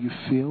how you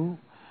feel.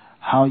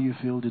 How you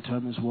feel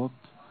determines what?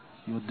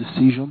 Your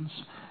decisions.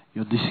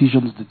 Your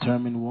decisions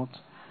determine what?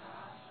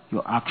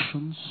 Your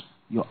actions.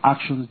 Your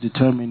actions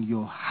determine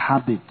your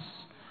habits.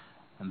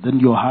 And then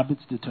your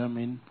habits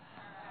determine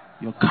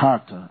your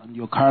character. And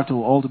your character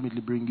will ultimately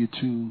bring you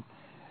to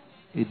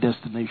a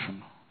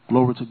destination.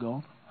 Glory to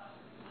God.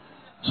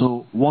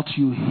 So what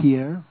you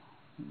hear,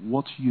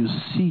 what you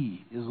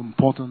see is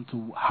important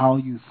to how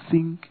you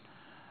think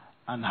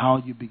and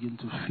how you begin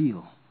to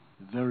feel.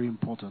 Very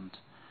important.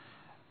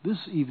 This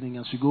evening,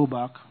 as you go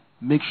back,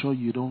 make sure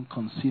you don't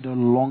consider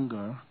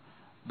longer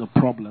the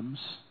problems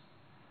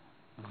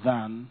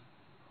than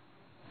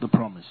the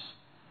promise.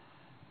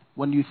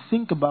 When you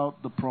think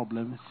about the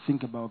problem,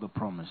 think about the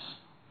promise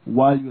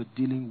while you're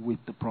dealing with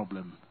the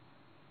problem.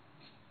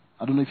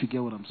 I don't know if you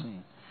get what I'm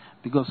saying.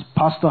 Because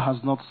pastor has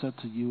not said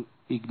to you,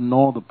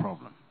 ignore the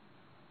problem.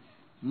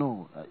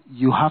 No,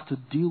 you have to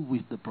deal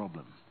with the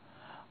problem.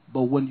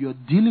 But when you're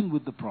dealing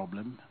with the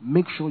problem,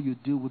 make sure you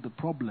deal with the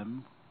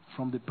problem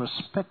from the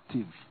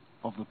perspective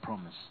of the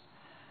promise.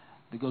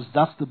 Because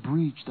that's the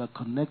bridge that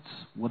connects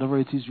whatever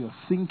it is you're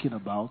thinking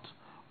about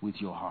with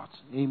your heart.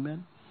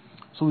 Amen?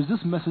 So is this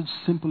message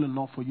simple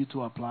enough for you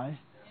to apply?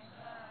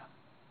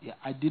 Yeah,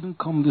 I didn't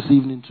come this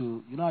evening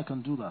to, I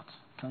can do that.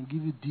 I can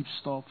give you deep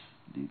stuff.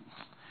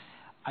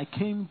 I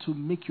came to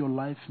make your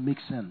life make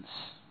sense.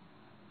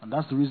 And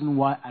that's the reason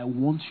why I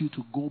want you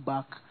to go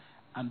back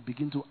and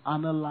begin to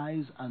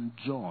analyze and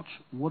judge.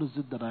 What is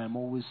it that I am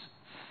always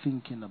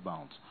thinking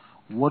about?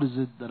 What is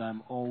it that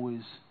I'm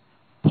always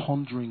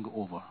pondering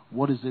over?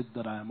 What is it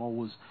that I am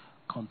always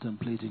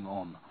contemplating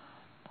on?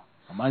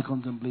 Am I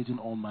contemplating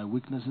on my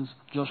weaknesses?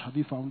 Josh, have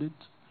you found it?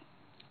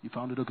 You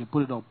found it? Okay,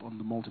 put it up on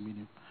the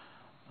multimedia.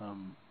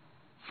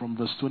 From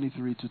verse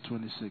 23 to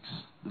 26,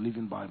 the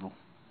Living Bible.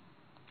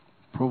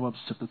 Proverbs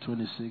chapter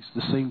 26,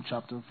 the same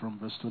chapter from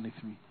verse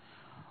 23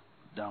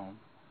 down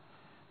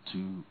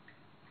to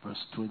verse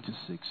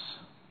 26.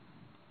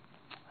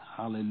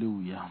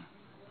 Hallelujah.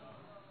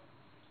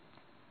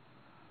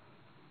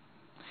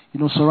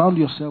 Surround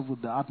yourself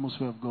with the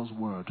atmosphere of God's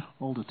word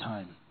all the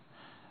time.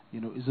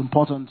 It's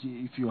important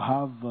if you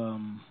have,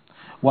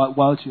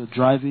 whilst you're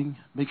driving,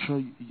 make sure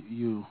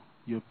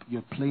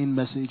you're playing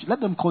message.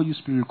 Let them call you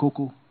Spirit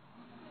Coco.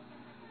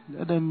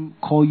 Let them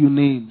call you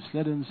names.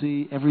 Let them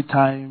say every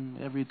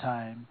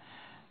time.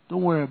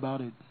 Don't worry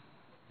about it.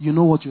 You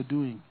know what you're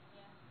doing.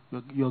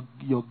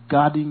 You're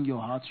guarding your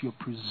heart. You're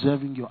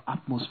preserving your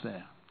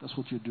atmosphere. That's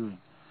what you're doing.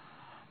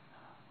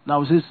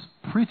 Now it says,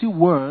 pretty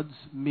words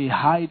may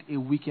hide a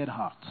wicked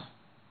heart,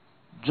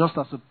 just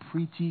as a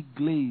pretty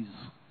glaze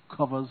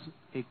covers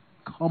a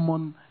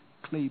common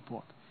clay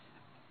pot.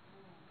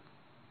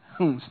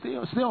 Stay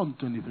on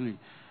 23.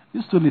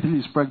 This 23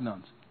 is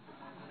pregnant.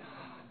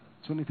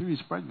 23 is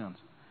pregnant.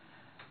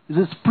 It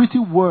says, pretty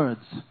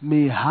words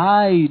may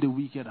hide a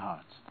wicked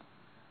heart.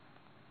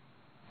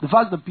 The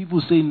fact that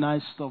people say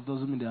nice stuff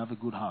doesn't mean they have a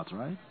good heart,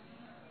 right?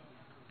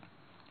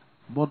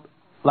 But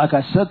like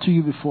I said to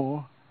you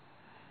before,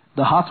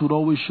 the heart would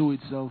always show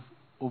itself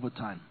over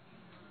time.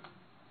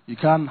 You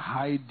can't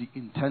hide the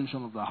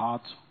intention of the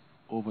heart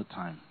over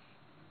time.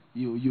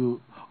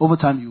 Over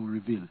time you will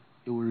reveal.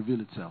 It will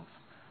reveal itself.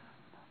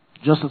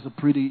 Just as a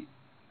pretty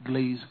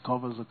glaze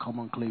covers a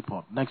common clay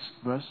pot. Next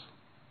verse.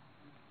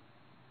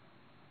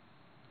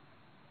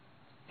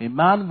 A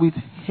man with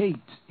hate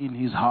in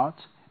his heart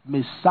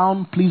may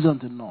sound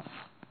pleasant enough,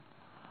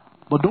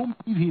 but don't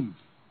believe him,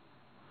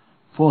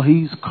 for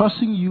he is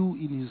cursing you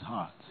in his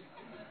heart.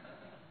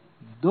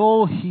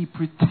 Though he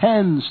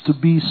pretends to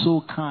be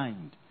so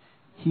kind,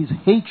 his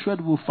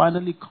hatred will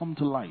finally come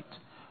to light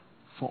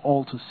for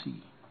all to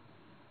see.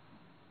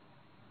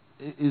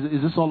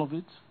 Is this all of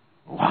it?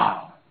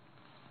 Wow.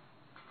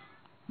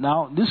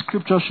 Now, this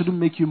scripture shouldn't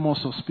make you more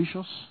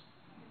suspicious.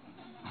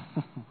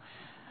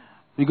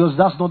 Because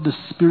that's not the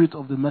spirit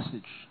of the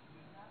message.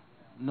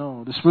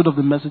 No, the spirit of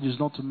the message is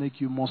not to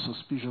make you more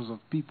suspicious of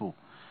people.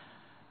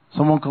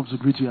 Someone comes to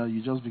greet you and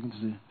you just begin to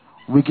say,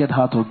 wicked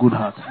heart or good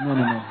heart.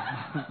 No.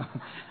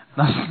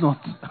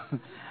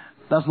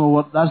 That's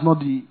not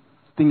the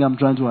thing I'm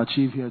trying to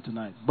achieve here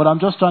tonight. But I'm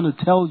just trying to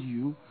tell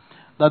you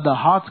that the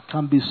heart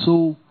can be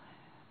so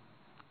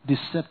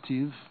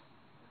deceptive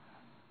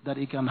that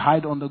it can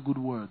hide under good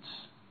words.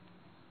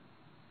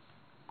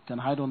 It can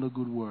hide under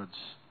good words.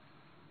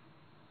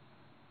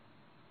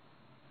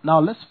 Now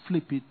let's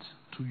flip it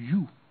to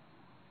you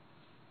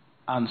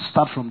and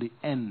start from the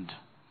end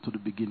to the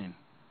beginning.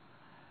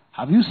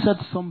 Have you said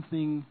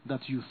something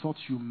that you thought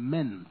you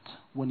meant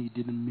when you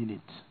didn't mean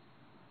it?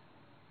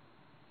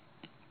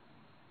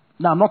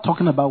 Now, I'm not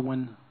talking about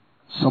when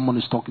someone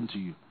is talking to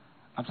you.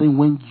 I'm saying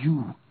when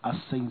you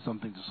are saying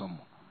something to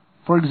someone.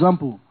 For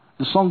example,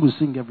 the song we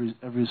sing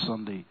every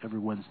Sunday, every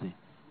Wednesday.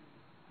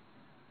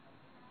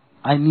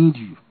 I need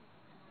you.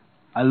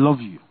 I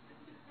love you.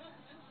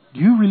 Do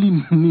you really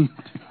need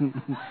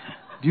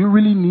do you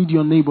really need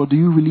your neighbor? Do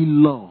you really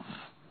love?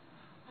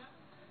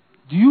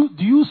 Do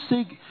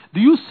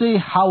you say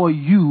how are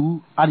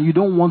you and you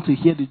don't want to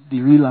hear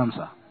the real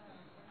answer?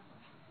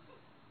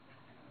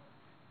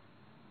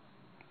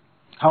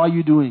 How are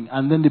you doing?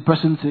 And then the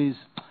person says,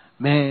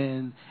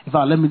 man,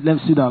 let me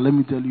sit down, let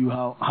me tell you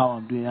how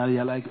I'm doing. And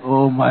you're like,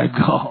 oh my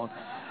God.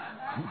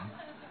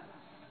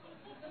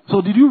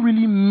 So did you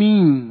really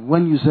mean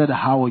when you said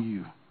how are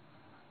you?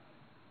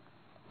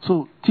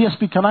 So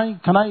TSP, can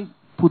I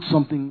put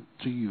something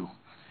to you?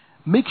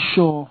 Make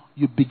sure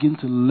you begin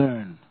to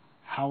learn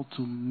how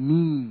to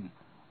mean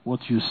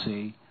what you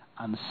say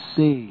and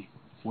say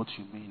what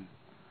you mean.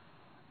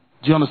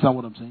 Do you understand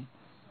what I'm saying?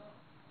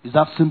 Is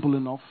that simple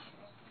enough?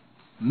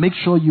 Make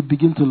sure you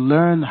begin to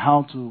learn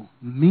how to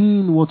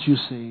mean what you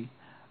say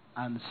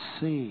and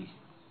say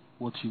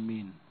what you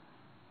mean.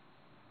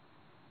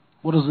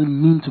 What does it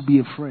mean to be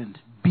a friend?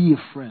 Be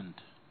a friend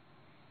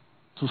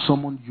to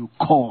someone you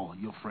call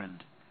your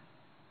friend.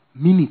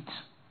 Mean it.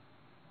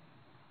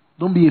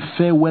 Don't be a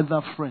fair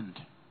weather friend.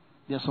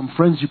 There are some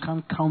friends you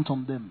can't count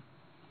on them.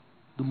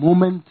 The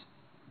moment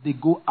they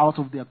go out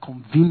of their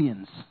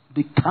convenience,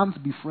 they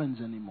can't be friends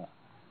anymore.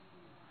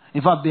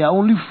 In fact, they are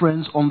only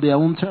friends on their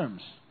own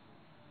terms.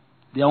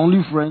 They are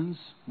only friends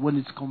when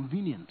it's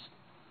convenient.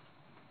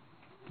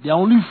 They are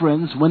only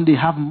friends when they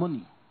have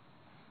money.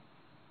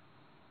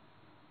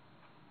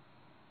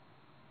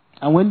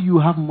 And when you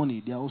have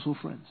money, they are also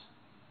friends.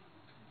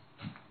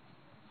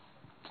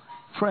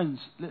 Friends,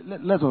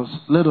 let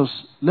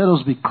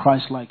us be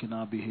Christ-like in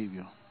our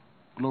behavior.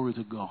 Glory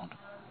to God.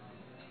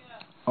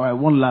 All right,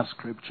 one last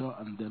scripture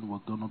and then we're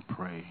going to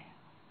pray.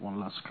 One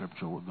last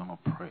scripture, we're going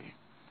to pray.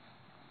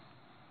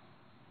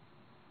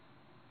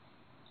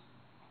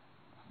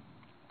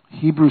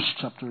 Hebrews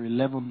chapter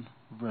 11,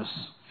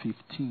 verse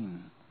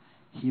 15.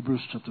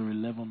 Hebrews chapter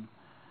 11,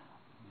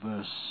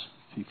 verse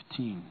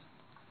 15.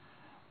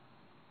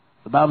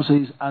 The Bible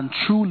says, and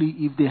truly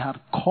if they had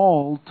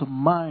called to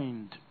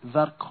mind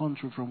that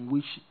country from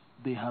which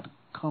they had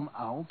come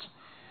out,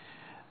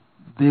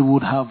 they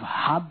would have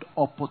had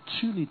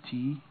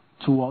opportunity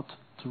to what?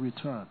 To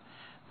return.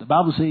 The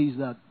Bible says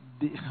that,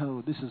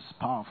 this is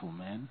powerful,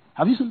 man.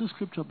 Have you seen the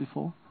scripture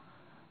before?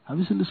 Have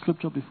you seen the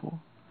scripture before?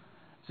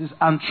 It says,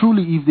 and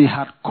truly if they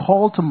had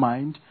called to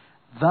mind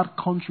that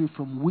country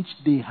from which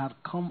they had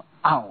come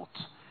out,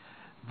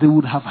 they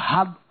would have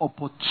had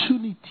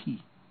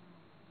opportunity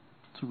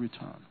to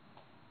return.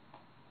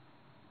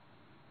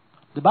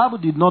 The Bible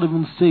did not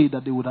even say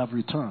that they would have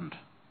returned.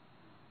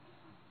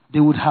 They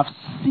would have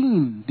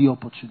seen the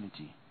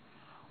opportunity.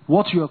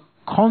 What you're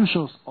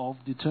conscious of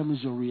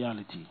determines your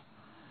reality.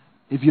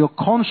 If you're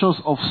conscious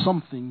of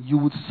something, you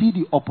would see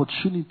the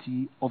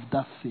opportunity of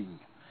that thing.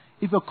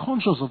 If you're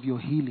conscious of your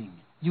healing,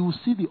 you will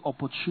see the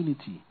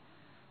opportunity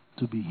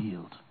to be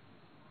healed.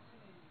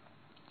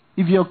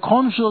 If you're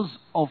conscious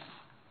of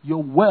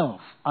your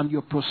wealth and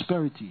your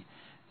prosperity,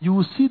 you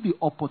will see the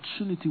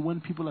opportunity when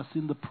people are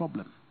seeing the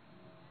problem.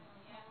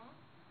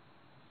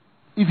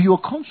 If you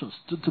are conscious,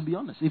 to be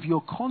honest, if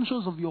you're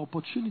conscious of your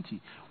opportunity,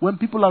 when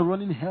people are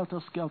running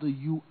helter-skelter,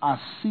 you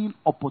are seeing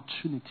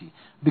opportunity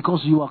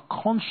because you are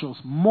conscious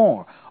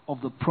more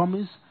of the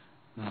promise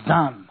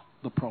than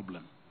the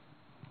problem.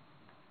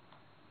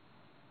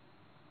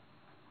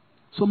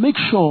 So make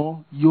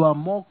sure you are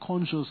more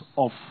conscious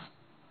of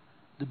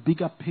the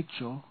bigger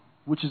picture,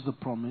 which is the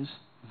promise,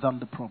 than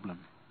the problem.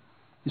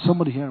 Is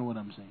somebody hearing what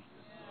I'm saying?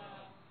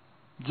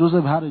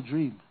 Joseph had a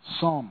dream.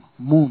 Sun,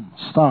 moon,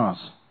 stars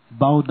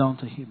bowed down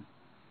to him.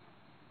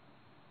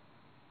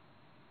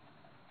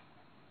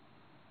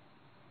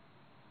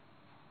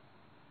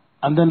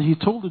 And then he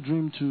told the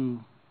dream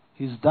to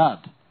his dad,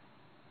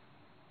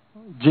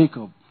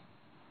 Jacob.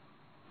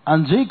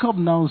 And Jacob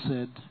now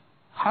said,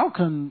 how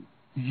can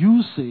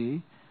you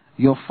say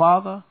your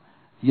father,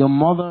 your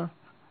mother,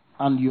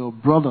 and your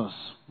brothers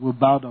will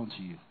bow down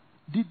to you?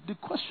 The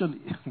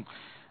question is,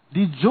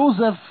 did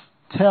Joseph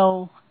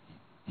tell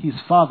his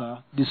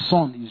father, the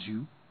son is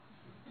you?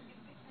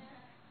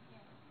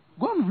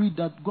 Go and read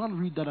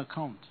that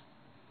account.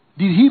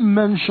 Did he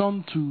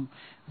mention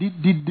did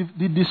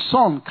the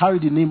son carry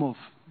the name of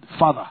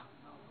father?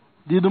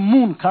 Did the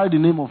moon carry the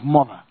name of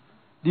mother?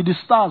 Did the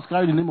stars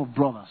carry the name of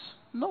brothers?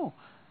 No.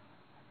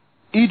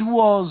 It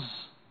was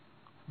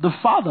the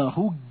father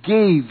who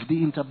gave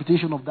the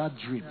interpretation of that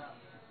dream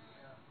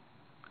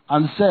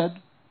and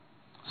said,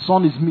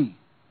 son is me.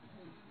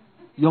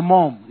 Your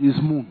mom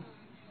is moon.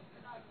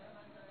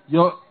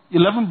 Your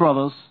 11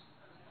 brothers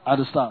are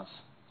the stars.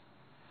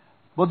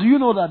 But do you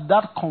know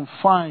that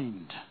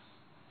confined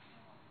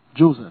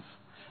Joseph?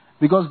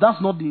 Because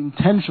that's not the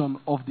intention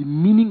of the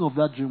meaning of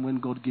that dream when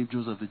God gave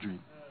Joseph the dream.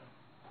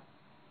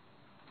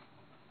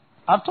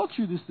 I've taught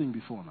you this thing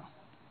before now.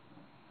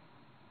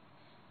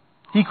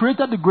 He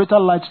created the greater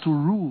light to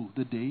rule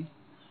the day,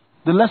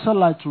 the lesser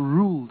light to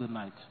rule the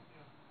night.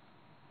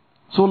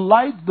 So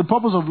light, the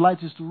purpose of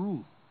light is to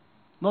rule,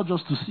 not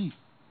just to see.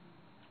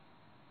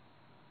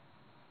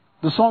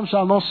 The sun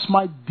shall not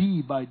smite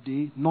thee by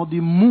day, nor the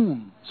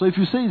moon. So if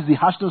you say it's the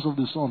harshness of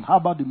the sun, how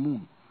about the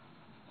moon?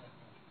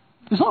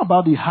 It's not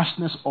about the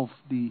harshness of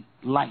the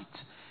light.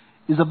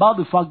 It's about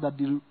the fact that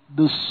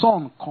the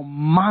sun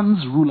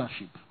commands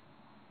rulership.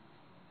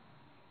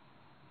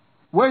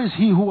 Where is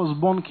he who was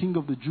born King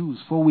of the Jews?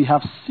 For we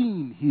have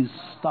seen his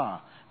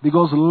star.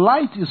 Because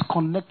light is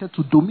connected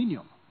to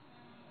dominion.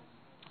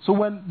 So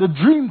when the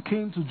dream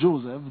came to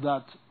Joseph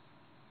that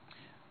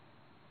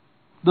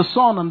the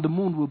sun and the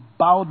moon will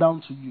bow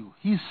down to you,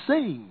 he's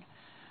saying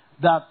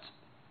that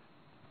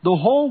the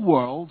whole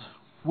world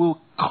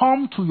will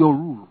come to your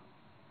rule.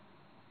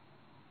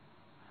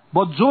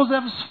 But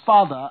Joseph's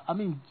father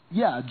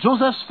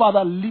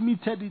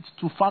limited it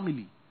to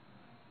family.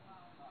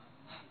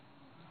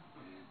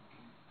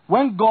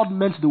 When God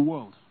meant the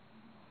world,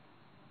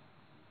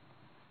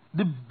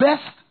 the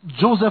best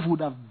Joseph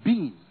would have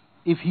been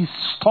if he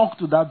stuck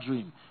to that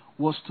dream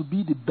was to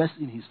be the best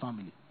in his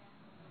family.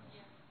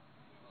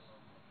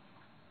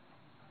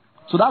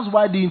 So that's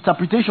why the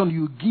interpretation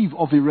you give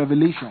of a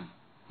revelation,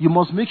 you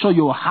must make sure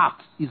your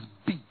heart is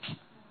big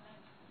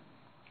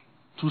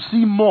to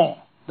see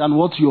more than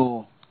what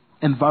your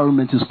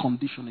environment is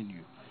conditioning you.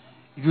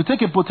 If you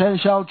take a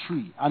potential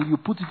tree and you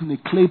put it in a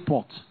clay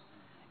pot,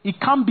 it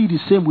can't be the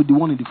same with the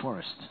one in the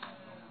forest.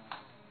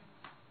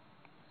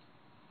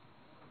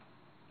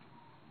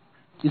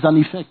 It's an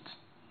effect.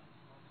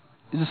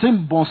 It's the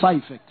same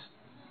bonsai effect.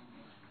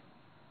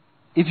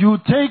 If you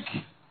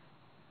take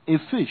a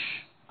fish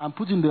and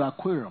put it in the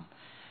aquarium,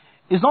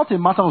 it's not a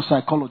matter of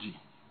psychology.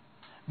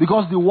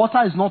 Because the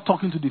water is not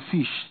talking to the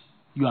fish.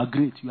 You are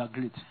great, you are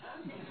great.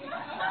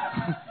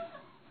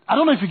 I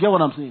don't know if you get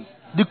what I'm saying.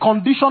 The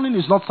conditioning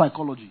is not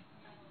psychology.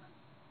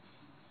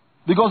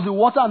 Because the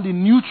water and the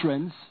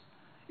nutrients,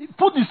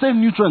 put the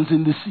same nutrients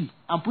in the sea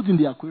and put in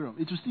the aquarium,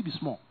 it will still be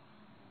small.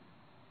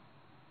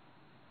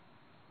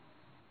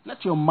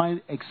 Let your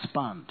mind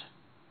expand.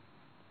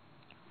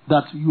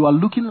 That you are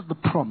looking at the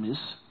promise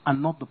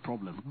and not the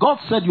problem. God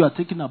said you are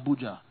taking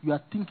Abuja. You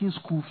are thinking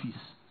school fees.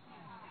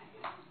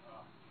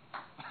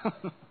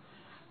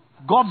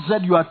 God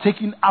said you are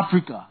taking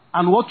Africa.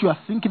 And what you are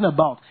thinking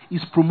about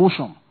is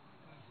promotion.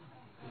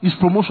 Is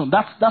promotion.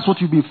 That's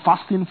what you've been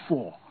fasting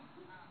for.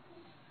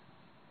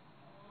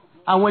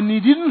 And when it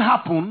didn't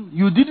happen,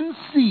 you didn't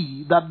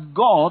see that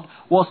God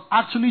was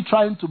actually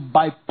trying to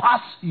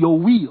bypass your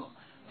will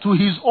to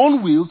his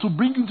own will to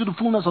bring you to the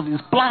fullness of his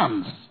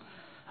plans.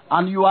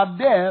 And you are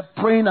there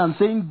praying and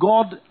saying,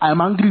 God, I am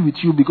angry with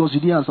you because you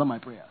didn't answer my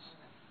prayers.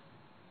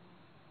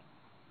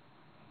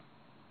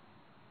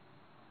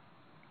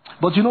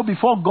 But you know,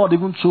 before God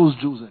even chose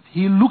Joseph,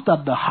 he looked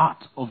at the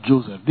heart of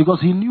Joseph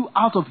because he knew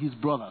out of his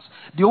brothers,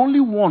 the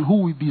only one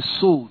who will be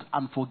sold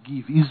and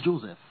forgive is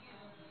Joseph.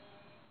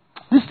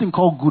 This thing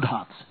called good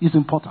heart is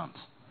important.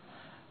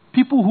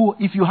 People who,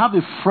 if you have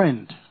a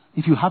friend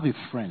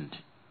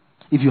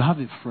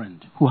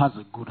who has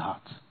a good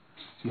heart,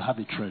 you have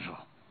a treasure.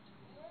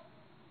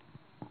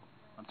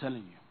 I'm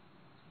telling you.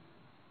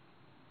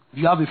 If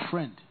you have a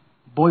friend,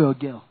 boy or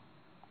girl,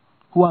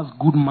 who has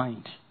good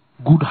mind,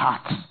 good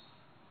heart,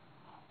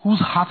 whose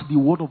heart the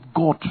word of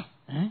God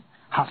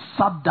has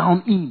sat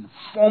down in,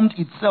 formed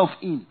itself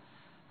in.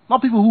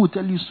 Not people who will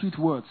tell you sweet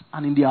words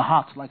and in their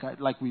heart,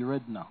 like we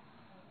read now.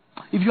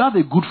 If you have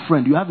a good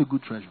friend, you have a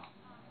good treasure.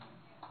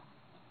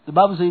 The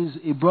Bible says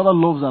a brother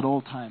loves at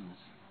all times.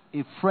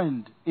 A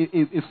friend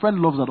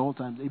loves at all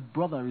times. A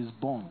brother is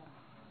born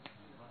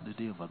the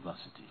day of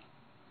adversity.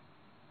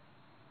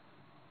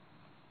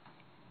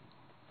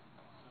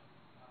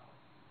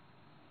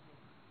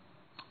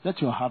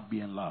 Let your heart be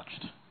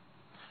enlarged.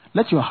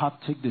 Let your heart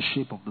take the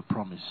shape of the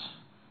promise.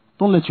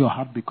 Don't let your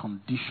heart be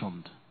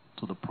conditioned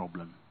to the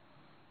problem.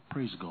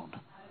 Praise God.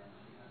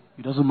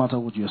 It doesn't matter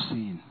what you're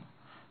seeing.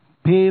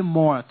 Pay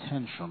more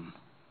attention.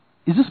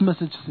 Is this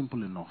message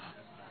simple enough?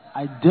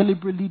 I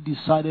deliberately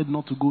decided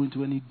not to go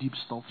into any deep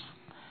stuff.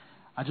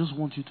 I just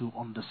want you to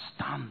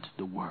understand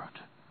the word.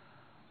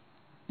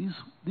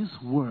 This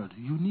word,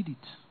 you need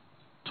it.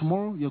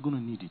 Tomorrow, you're going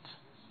to need it.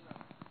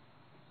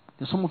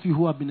 There's some of you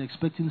who have been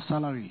expecting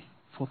salary.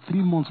 For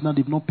 3 months now,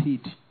 they've not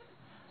paid.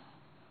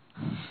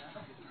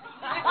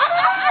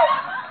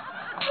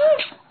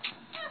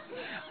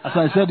 As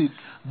I said it,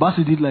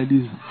 Basi did like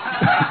this.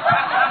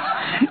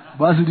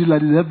 Basi did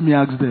like this. Help me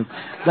ask them.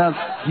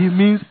 That he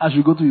means I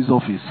should go to his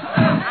office.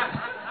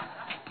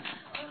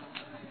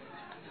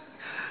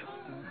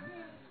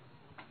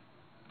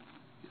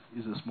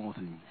 It's a small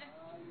thing.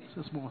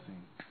 It's a small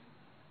thing.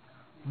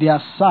 They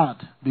are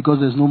sad because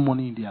there's no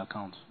money in their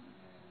account.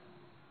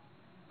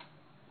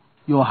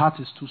 Your heart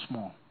is too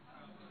small.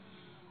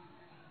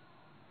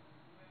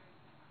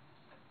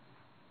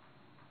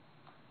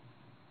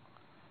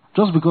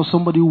 Just because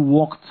somebody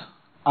walked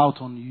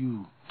out on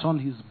you,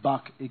 turned his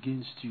back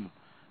against you,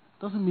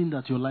 doesn't mean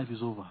that your life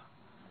is over.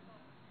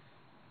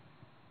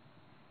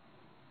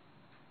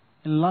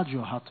 Enlarge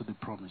your heart to the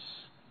promise.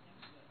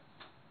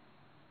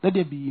 Let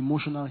there be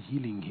emotional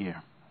healing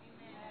here.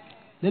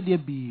 Let there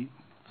be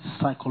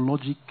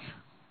psychological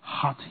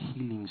heart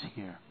healings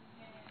here.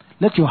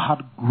 Let your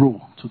heart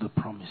grow to the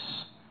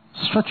promise.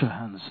 Stretch your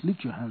hands.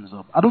 Lift your hands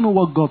up. I don't know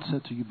what God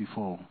said to you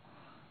before.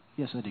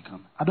 Yes, Eddie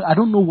can. I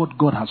don't know what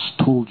God has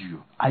told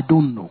you. I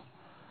don't know.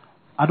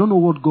 I don't know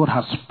what God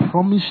has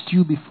promised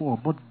you before.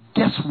 But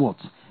guess what?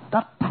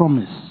 That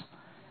promise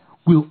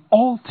will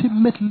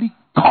ultimately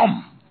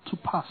come to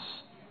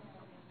pass.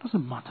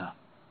 Doesn't matter.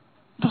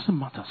 Doesn't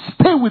matter.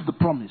 Stay with the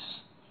promise.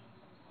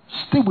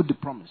 Stay with the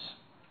promise.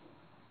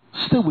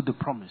 Stay with the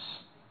promise.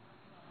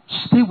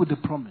 Stay with the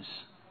promise.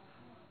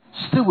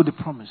 Stay with the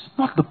promise,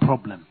 not the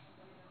problem.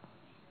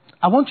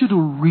 I want you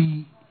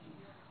to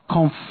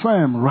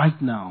reconfirm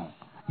right now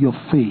your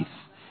faith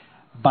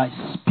by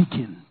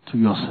speaking to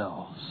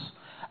yourselves.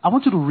 I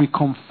want you to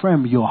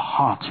reconfirm your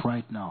heart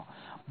right now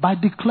by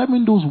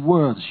declaring those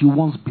words you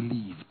once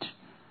believed.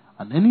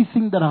 And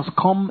anything that has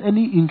come,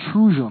 any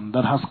intrusion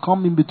that has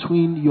come in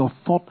between your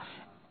thought,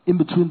 in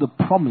between the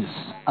promise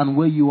and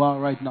where you are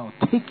right now,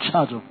 take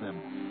charge of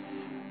them.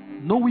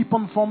 No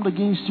weapon formed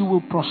against you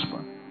will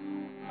prosper.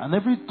 And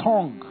every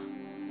tongue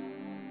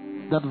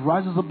that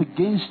rises up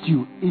against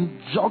you in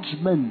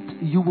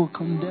judgment, you will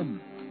condemn.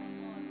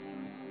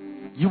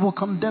 You will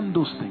condemn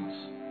those things.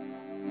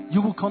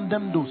 You will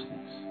condemn those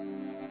things.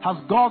 Has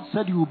God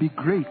said you will be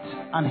great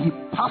and He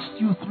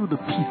passed you through the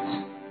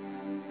pit?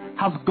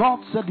 Has God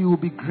said you will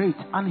be great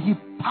and He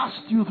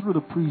passed you through the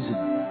prison?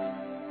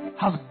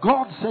 Has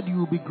God said you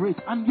will be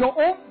great and your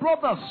own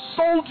brother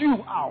sold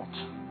you out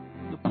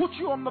to put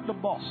you under the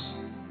bus?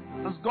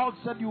 Has God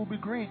said you will be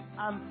great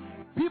and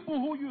people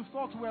who you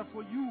thought were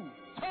for you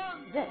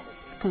turned? This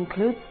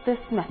concludes this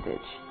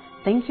message.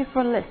 Thank you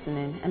for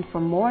listening, and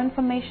for more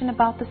information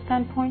about the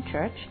Standpoint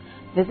Church,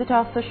 visit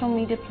our social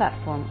media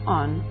platform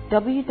on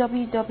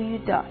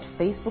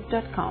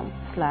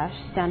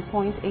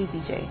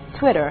www.facebook.com/standpointabj,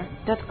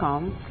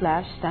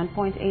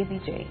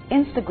 twitter.com/standpointabj,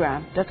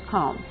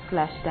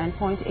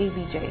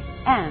 instagram.com/standpointabj,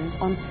 and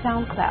on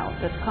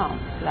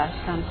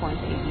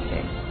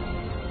soundcloud.com/standpointabj.